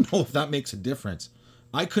 I don't know if that makes a difference.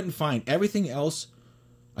 I couldn't find everything else.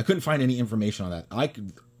 I couldn't find any information on that.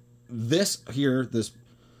 This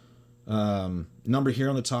number here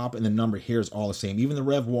on the top and the number here is all the same, even the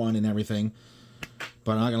Rev 1 and everything.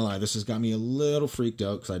 But I'm not gonna lie, this has got me a little freaked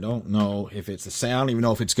out because I don't know if it's the same. I don't even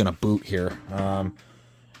know if it's gonna boot here.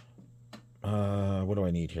 What do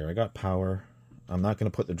I need here? I got power. I'm not gonna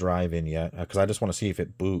put the drive in yet because I just want to see if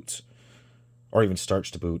it boots or even starts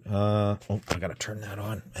to boot. Oh, I gotta turn that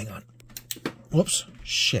on. Hang on. Whoops.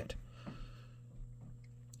 Shit.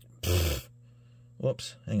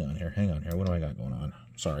 Whoops. Hang on here. What do I got going on?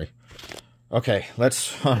 Sorry. Okay,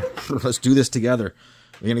 let's do this together.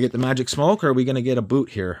 Are we gonna get the magic smoke, or are we gonna get a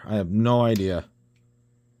boot here? I have no idea.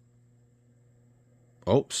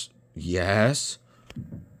 Oops. Yes.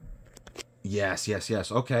 Yes, yes,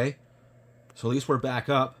 yes. Okay. So at least we're back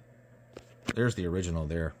up. There's the original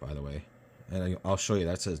there, by the way. And I'll show you.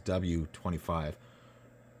 That says W25.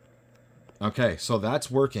 Okay, so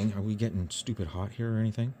that's working. Are we getting stupid hot here or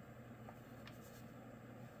anything?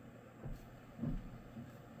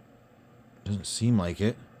 Doesn't seem like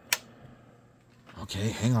it. Okay,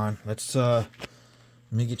 hang on. Let's let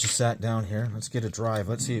me get you sat down here. Let's get a drive.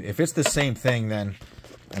 Let's see if it's the same thing. Then,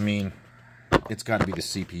 I mean, it's got to be the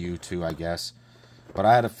CPU too, I guess. But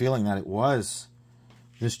I had a feeling that it was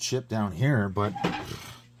this chip down here, but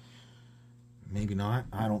maybe not.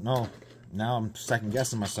 I don't know. Now I'm second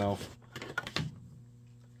guessing myself.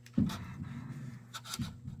 I'm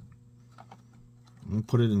gonna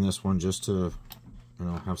put it in this one just to, you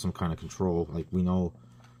know, have some kind of control. Like, we know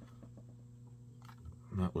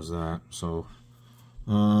that was that. So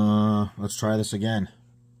let's try this again.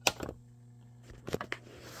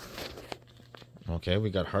 Okay, we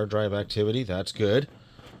got hard drive activity. That's good.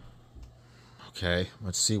 Okay,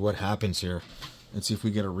 let's see what happens here. Let's see if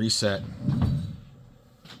we get a reset.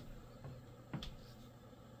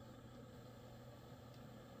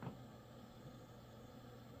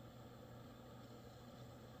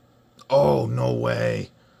 Oh, no way.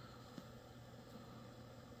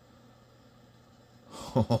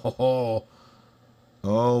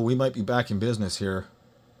 Oh, we might be back in business here.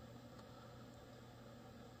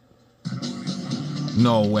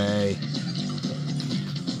 No way.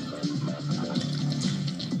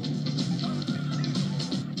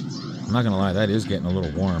 I'm not gonna lie, that is getting a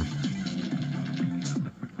little warm.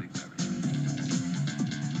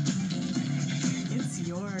 It's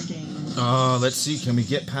your game. Let's see, can we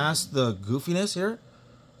get past the goofiness here?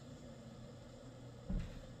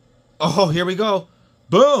 Oh, here we go.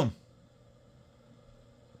 Boom!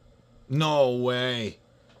 No way.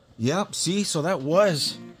 Yep, see, so that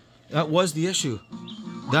was the issue.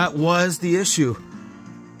 That was the issue.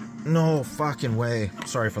 No fucking way.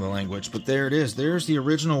 Sorry for the language, but there it is. There's the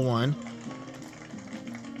original one.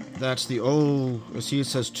 That's the, oh, see, it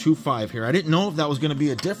says 2.5 here. I didn't know if that was going to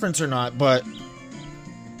be a difference or not, but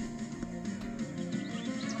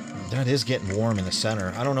that is getting warm in the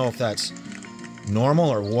center. I don't know if that's normal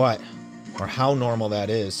or what, or how normal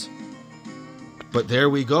that is. But there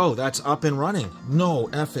we go. That's up and running. No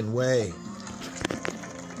effing way.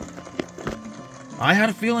 I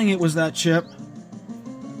had a feeling it was that chip,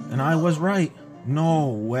 and I was right. No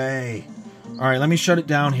way. All right, let me shut it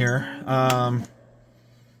down here.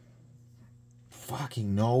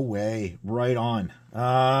 Fucking no way. Right on.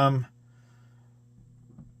 Oh,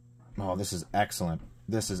 this is excellent.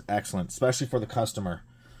 This is excellent, especially for the customer.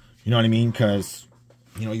 You know what I mean? Because,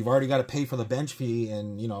 you know, you've already got to pay for the bench fee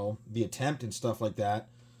and, you know, the attempt and stuff like that.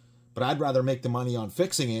 But I'd rather make the money on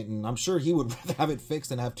fixing it, and I'm sure he would rather have it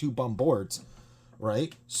fixed than have 2 bum boards.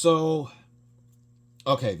 Right? So,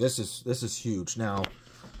 okay, this is huge. Now,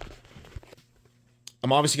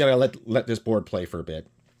 I'm obviously gonna let this board play for a bit,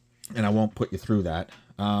 and I won't put you through that.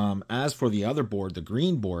 As for the other board, the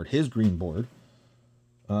green board, his green board,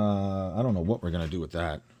 I don't know what we're gonna do with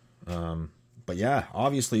that. But yeah,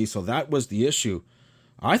 obviously, so that was the issue.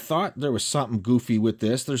 I thought there was something goofy with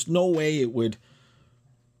this. There's no way it would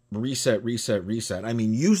reset. I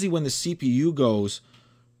mean, usually when the CPU goes,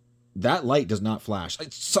 that light does not flash.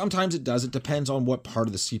 Sometimes it does. It depends on what part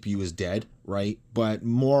of the CPU is dead, right? But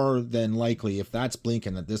more than likely, if that's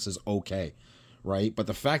blinking, that this is okay, right? But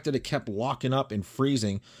the fact that it kept locking up and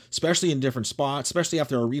freezing, especially in different spots, especially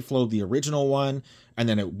after I reflowed the original one, and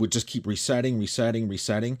then it would just keep resetting.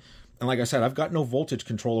 And like I said, I've got no voltage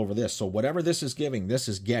control over this. So whatever this is giving, this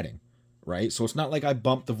is getting, right? So it's not like I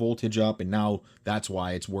bumped the voltage up and now that's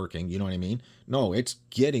why it's working. You know what I mean? No, it's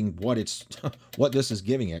getting what it's what this is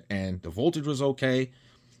giving it. And the voltage was okay.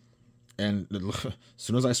 And as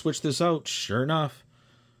soon as I switched this out, sure enough,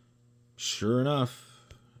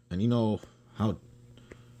 and you know how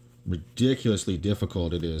ridiculously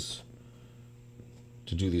difficult it is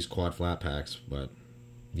to do these quad flat packs, but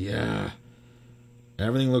yeah,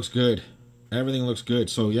 everything looks good. Everything looks good.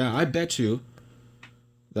 So yeah, I bet you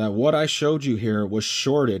that what I showed you here was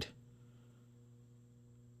shorted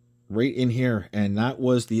right in here, and that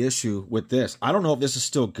was the issue with this. I don't know if this is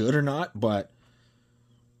still good or not, but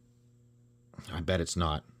I bet it's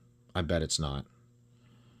not. I bet it's not.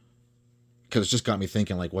 Because it's just got me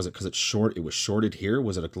thinking, like, was it because it's short? It was shorted here?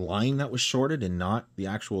 Was it a line that was shorted and not the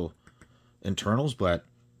actual internals? But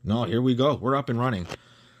no, here we go. We're up and running.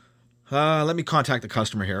 Let me contact the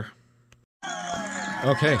customer here.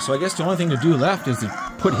 Okay, so I guess the only thing to do left is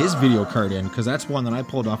to put his video card in, because that's one that I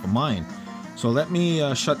pulled off of mine. So let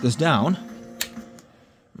me shut this down.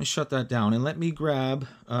 me shut that down and let me grab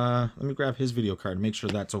his video card and make sure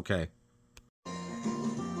that's okay.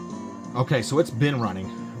 Okay, so it's been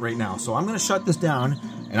running right now. So I'm going to shut this down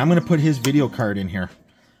and I'm going to put his video card in here.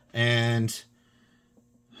 And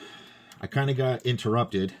I kind of got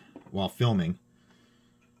interrupted while filming.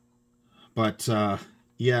 But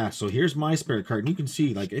yeah, so here's my spare card. And you can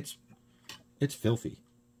see, like, it's filthy.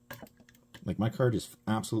 Like, my card is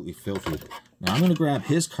absolutely filthy. Now I'm going to grab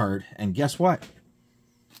his card, and guess what?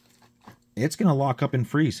 It's going to lock up and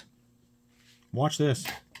freeze. Watch this.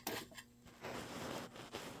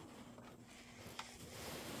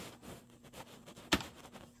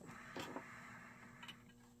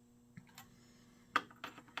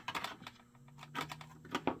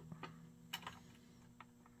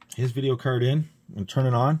 His video card in, and turn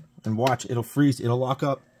it on, and watch, it'll freeze, it'll lock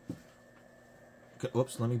up. Okay,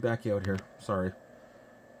 whoops, let me back you out here, sorry.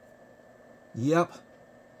 Yep.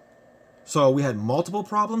 So we had multiple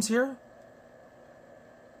problems here.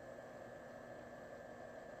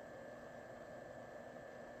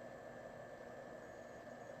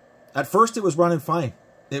 At first it was running fine.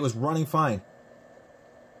 It was running fine.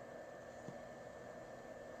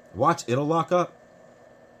 Watch, it'll lock up.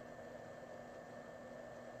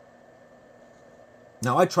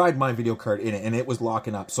 Now, I tried my video card in it, and it was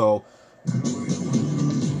locking up. So,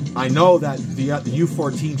 I know that the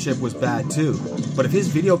U14 chip was bad, too. But if his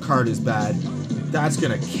video card is bad, that's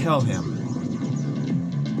going to kill him.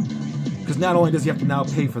 Because not only does he have to now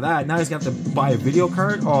pay for that, now he's going to have to buy a video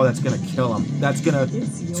card. Oh, that's going to kill him. It's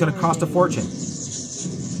going to cost a fortune.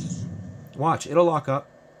 Watch, it'll lock up.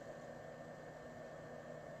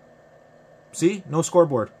 See? No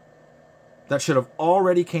scoreboard. That should have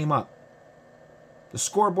already came up. The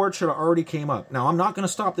scoreboard should have already came up. Now, I'm not going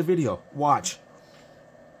to stop the video. Watch.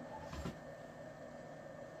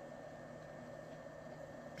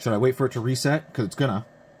 Should I wait for it to reset? Because it's going to.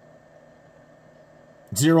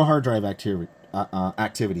 Zero hard drive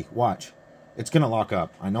activity. Watch. It's going to lock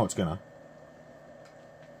up. I know it's going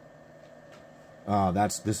to.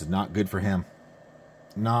 This is not good for him.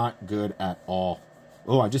 Not good at all.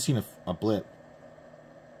 Oh, I've just seen a blip.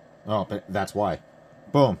 Oh, but that's why.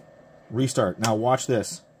 Boom. Restart. Now watch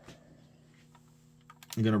this.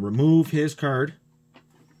 I'm going to remove his card.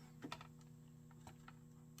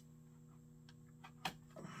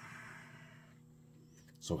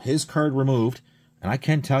 So his card removed. And I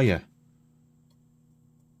can tell you,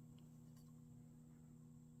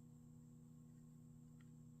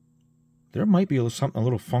 there might be something a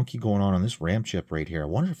little funky going on this RAM chip right here. I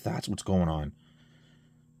wonder if that's what's going on.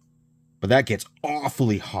 But that gets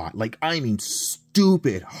awfully hot. Like, I mean,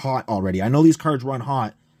 stupid hot already. I know these cards run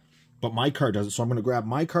hot, but my card doesn't. So I'm going to grab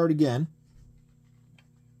my card again.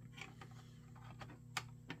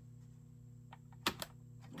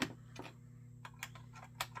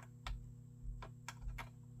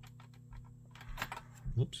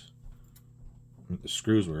 Whoops. The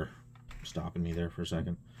screws were stopping me there for a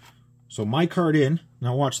second. So my card in.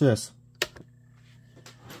 Now watch this.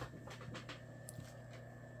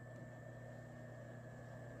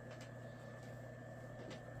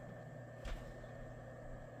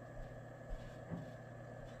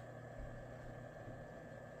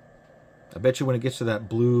 I bet you when it gets to that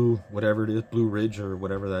blue, whatever it is, Blue Ridge or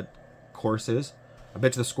whatever that course is, I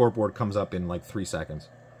bet you the scoreboard comes up in like 3 seconds.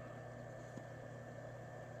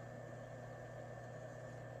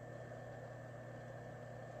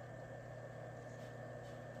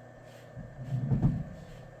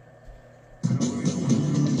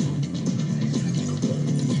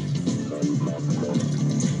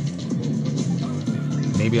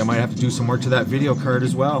 Maybe I might have to do some work to that video card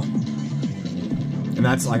as well. And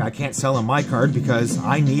that's like, I can't sell him my card because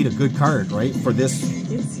I need a good card, right? For this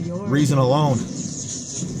reason alone.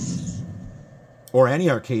 Or any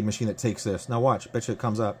arcade machine that takes this. Now watch, bet you it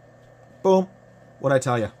comes up. Boom. What'd I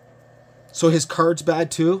tell you? So his card's bad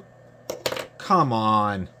too? Come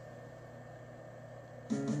on.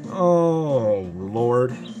 Oh,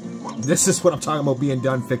 Lord. This is what I'm talking about being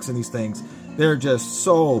done fixing these things. They're just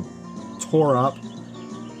so tore up.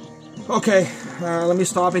 Okay, let me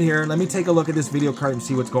stop it here. Let me take a look at this video card and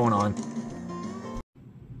see what's going on.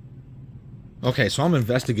 Okay, so I'm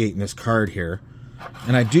investigating this card here.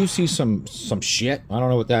 And I do see some shit. I don't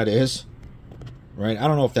know what that is. Right? I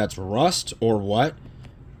don't know if that's rust or what.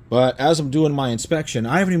 But as I'm doing my inspection,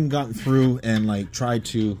 I haven't even gotten through and like tried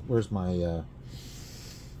to... Where's my... Oh,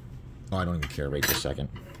 I don't even care right this second.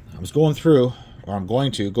 I was going through, or I'm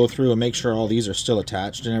going to go through and make sure all these are still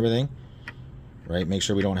attached and everything. Right, make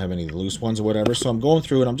sure we don't have any loose ones or whatever. So I'm going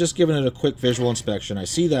through and I'm just giving it a quick visual inspection. I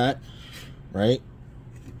see that, right?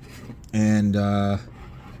 And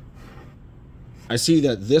I I see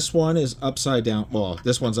that this one is upside down. Well,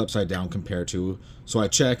 this one's upside down compared to. So I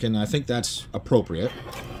check, and I think that's appropriate.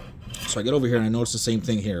 So I get over here, and I notice the same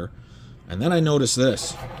thing here. And then I notice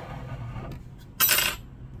this.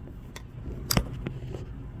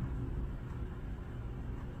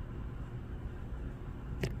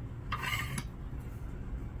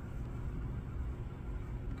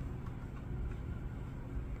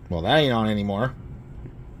 Well, that ain't on anymore.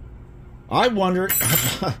 I wonder...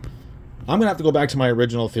 I'm going to have to go back to my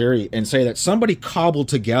original theory and say that somebody cobbled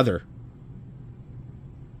together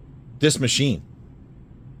this machine.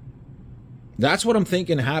 That's what I'm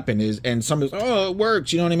thinking happened is, and somebody's, oh, it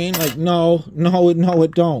works, you know what I mean? Like, no,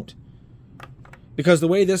 it don't. Because the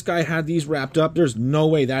way this guy had these wrapped up, there's no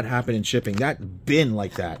way that happened in shipping. That bin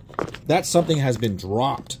like that. That something has been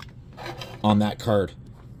dropped on that card.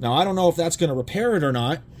 Now, I don't know if that's going to repair it or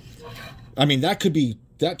not. I mean, that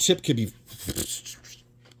chip could be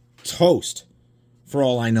toast for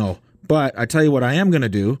all I know. But I tell you what I am going to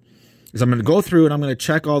do is I'm going to go through and I'm going to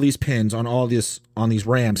check all these pins on on these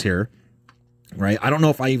RAMs here. Right? I don't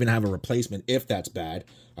know if I even have a replacement if that's bad.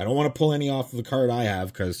 I don't want to pull any off of the card I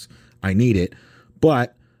have because I need it.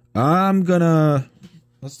 But I'm going to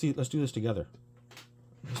let's do this together.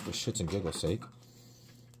 Just for shits and giggles sake.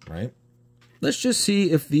 Right? Let's just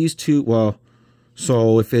see if these two, well,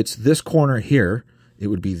 so if it's this corner here, it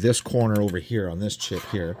would be this corner over here on this chip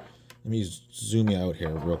here. Let me zoom you out here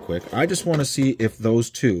real quick. I just want to see if those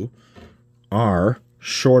two are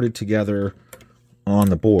shorted together on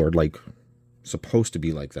the board, like supposed to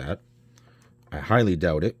be like that. I highly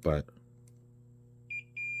doubt it, but...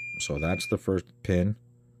 So that's the first pin.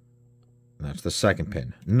 And that's the second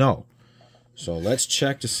pin. No. So let's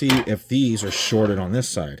check to see if these are shorted on this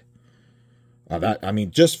side. I mean,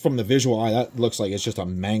 just from the visual eye, that looks like it's just a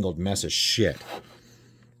mangled mess of shit.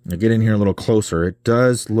 Now get in here a little closer. It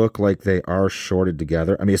does look like they are shorted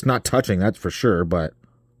together. I mean, it's not touching, that's for sure, but...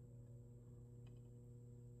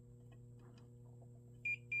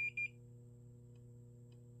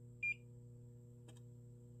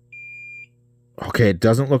 Okay, it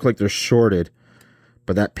doesn't look like they're shorted,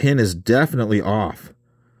 but that pin is definitely off.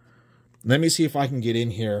 Let me see if I can get in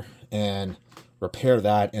here and repair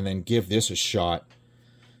that and then give this a shot.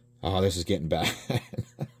 Oh, this is getting bad.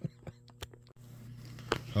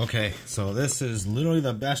 Okay, so this is literally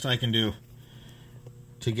the best I can do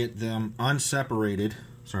to get them unseparated.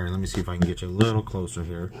 Sorry, let me see if I can get you a little closer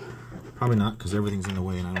here. Probably not, because everything's in the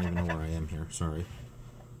way and I don't even know where I am here. Sorry.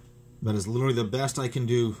 That is literally the best I can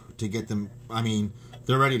do to get them. I mean,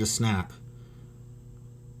 they're ready to snap.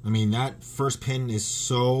 I mean, that first pin is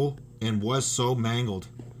so, and was so mangled.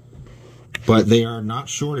 But they are not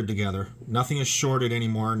shorted together. Nothing is shorted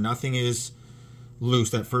anymore. Nothing is loose.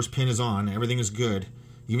 That first pin is on. Everything is good.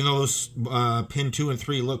 Even though those pin 2 and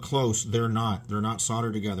 3 look close, they're not. They're not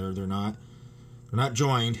soldered together. They're not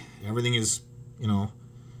joined. Everything is, you know,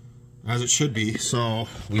 as it should be. So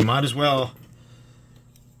we might as well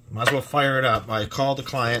fire it up. I called the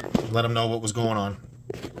client, let him know what was going on.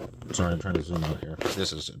 Sorry, I'm trying to zoom out here.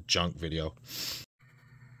 This is a junk video.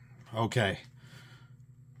 Okay.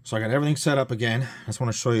 So I got everything set up again. I just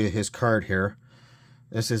want to show you his card here.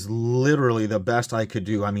 This is literally the best I could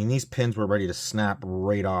do. I mean, these pins were ready to snap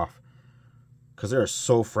right off because they're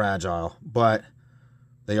so fragile. But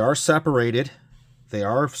they are separated. They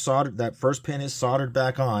are soldered. That first pin is soldered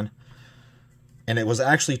back on. And it was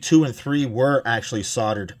actually 2 and 3 were actually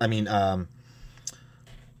soldered. I mean,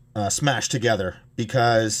 smashed together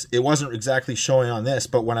because it wasn't exactly showing on this.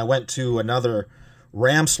 But when I went to another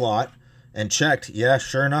RAM slot and checked, yeah,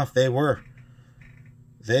 sure enough, they were.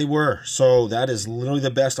 They were. So that is literally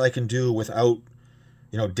the best I can do without,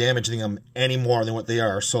 you know, damaging them any more than what they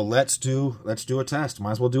are. So let's do a test.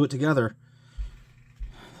 Might as well do it together.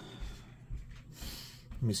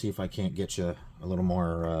 Let me see if I can't get you a little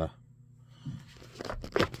more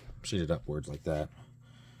shaded upwards like that.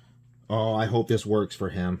 Oh, I hope this works for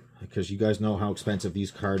him because you guys know how expensive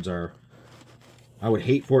these cards are. I would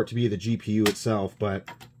hate for it to be the GPU itself, but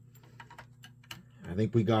I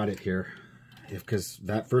think we got it here. Because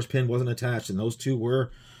that first pin wasn't attached and those two were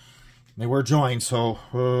joined. So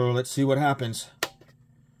let's see what happens.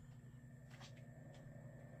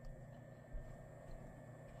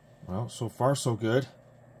 Well, so far so good.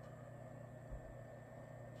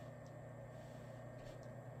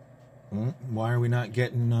 Why are we not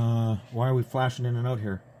getting, why are we flashing in and out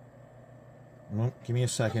here? Well, give me a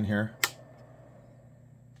second here.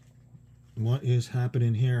 What is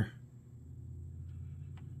happening here?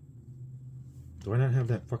 Do I not have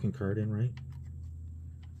that fucking card in right?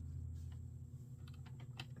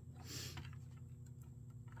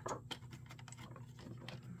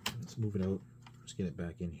 Let's move it out get it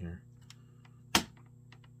back in here. I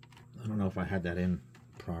don't know if I had that in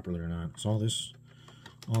properly or not. So all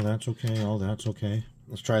that's okay, all that's okay.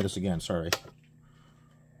 Let's try this again, sorry.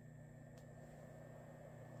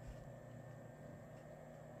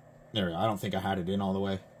 There we go. I don't think I had it in all the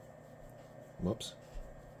way. Whoops.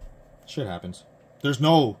 Shit happens. There's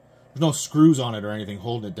no screws on it or anything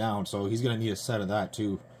holding it down, so he's going to need a set of that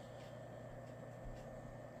too.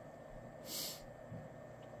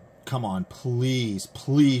 Come on, please,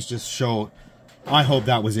 please just show. I hope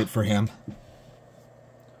that was it for him.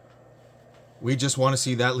 We just want to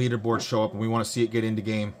see that leaderboard show up, and we want to see it get into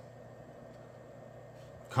game.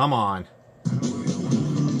 Come on.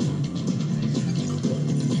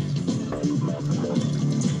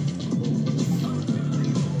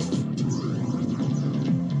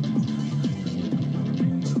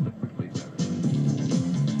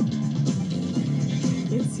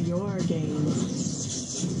 It's your game.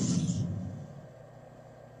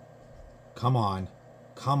 Come on.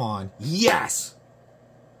 Come on. Yes!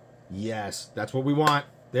 Yes, that's what we want.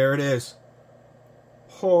 There it is.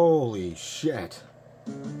 Holy shit.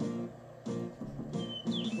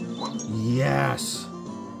 Yes.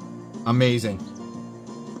 Amazing.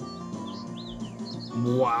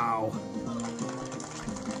 Wow.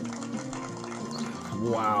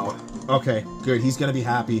 Wow. Okay, good. He's gonna be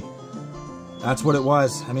happy. That's what it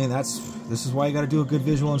was. I mean, this is why you gotta do a good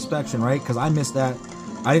visual inspection, right? Because I missed that.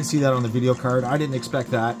 I didn't see that on the video card. I didn't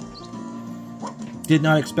expect that. Did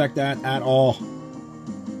not expect that at all.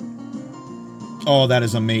 Oh, that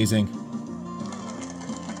is amazing.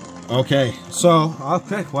 Okay, so,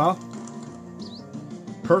 okay, well,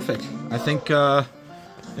 perfect. I think the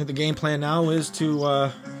game plan now is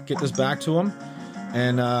to get this back to him.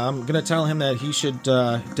 And I'm going to tell him that he should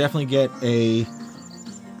definitely get a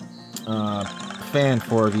fan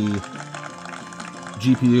for the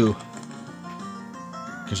GPU.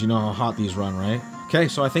 Because you know how hot these run, right? Okay,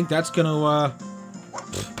 so I think that's gonna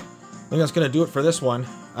do it for this one.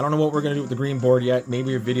 I don't know what we're gonna do with the green board yet.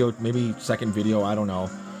 Maybe a video, maybe second video. I don't know.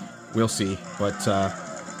 We'll see. But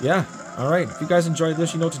yeah. All right. If you guys enjoyed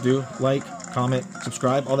this, you know what to do. Like, comment,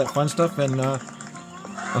 subscribe, all that fun stuff, and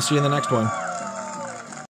I'll see you in the next one.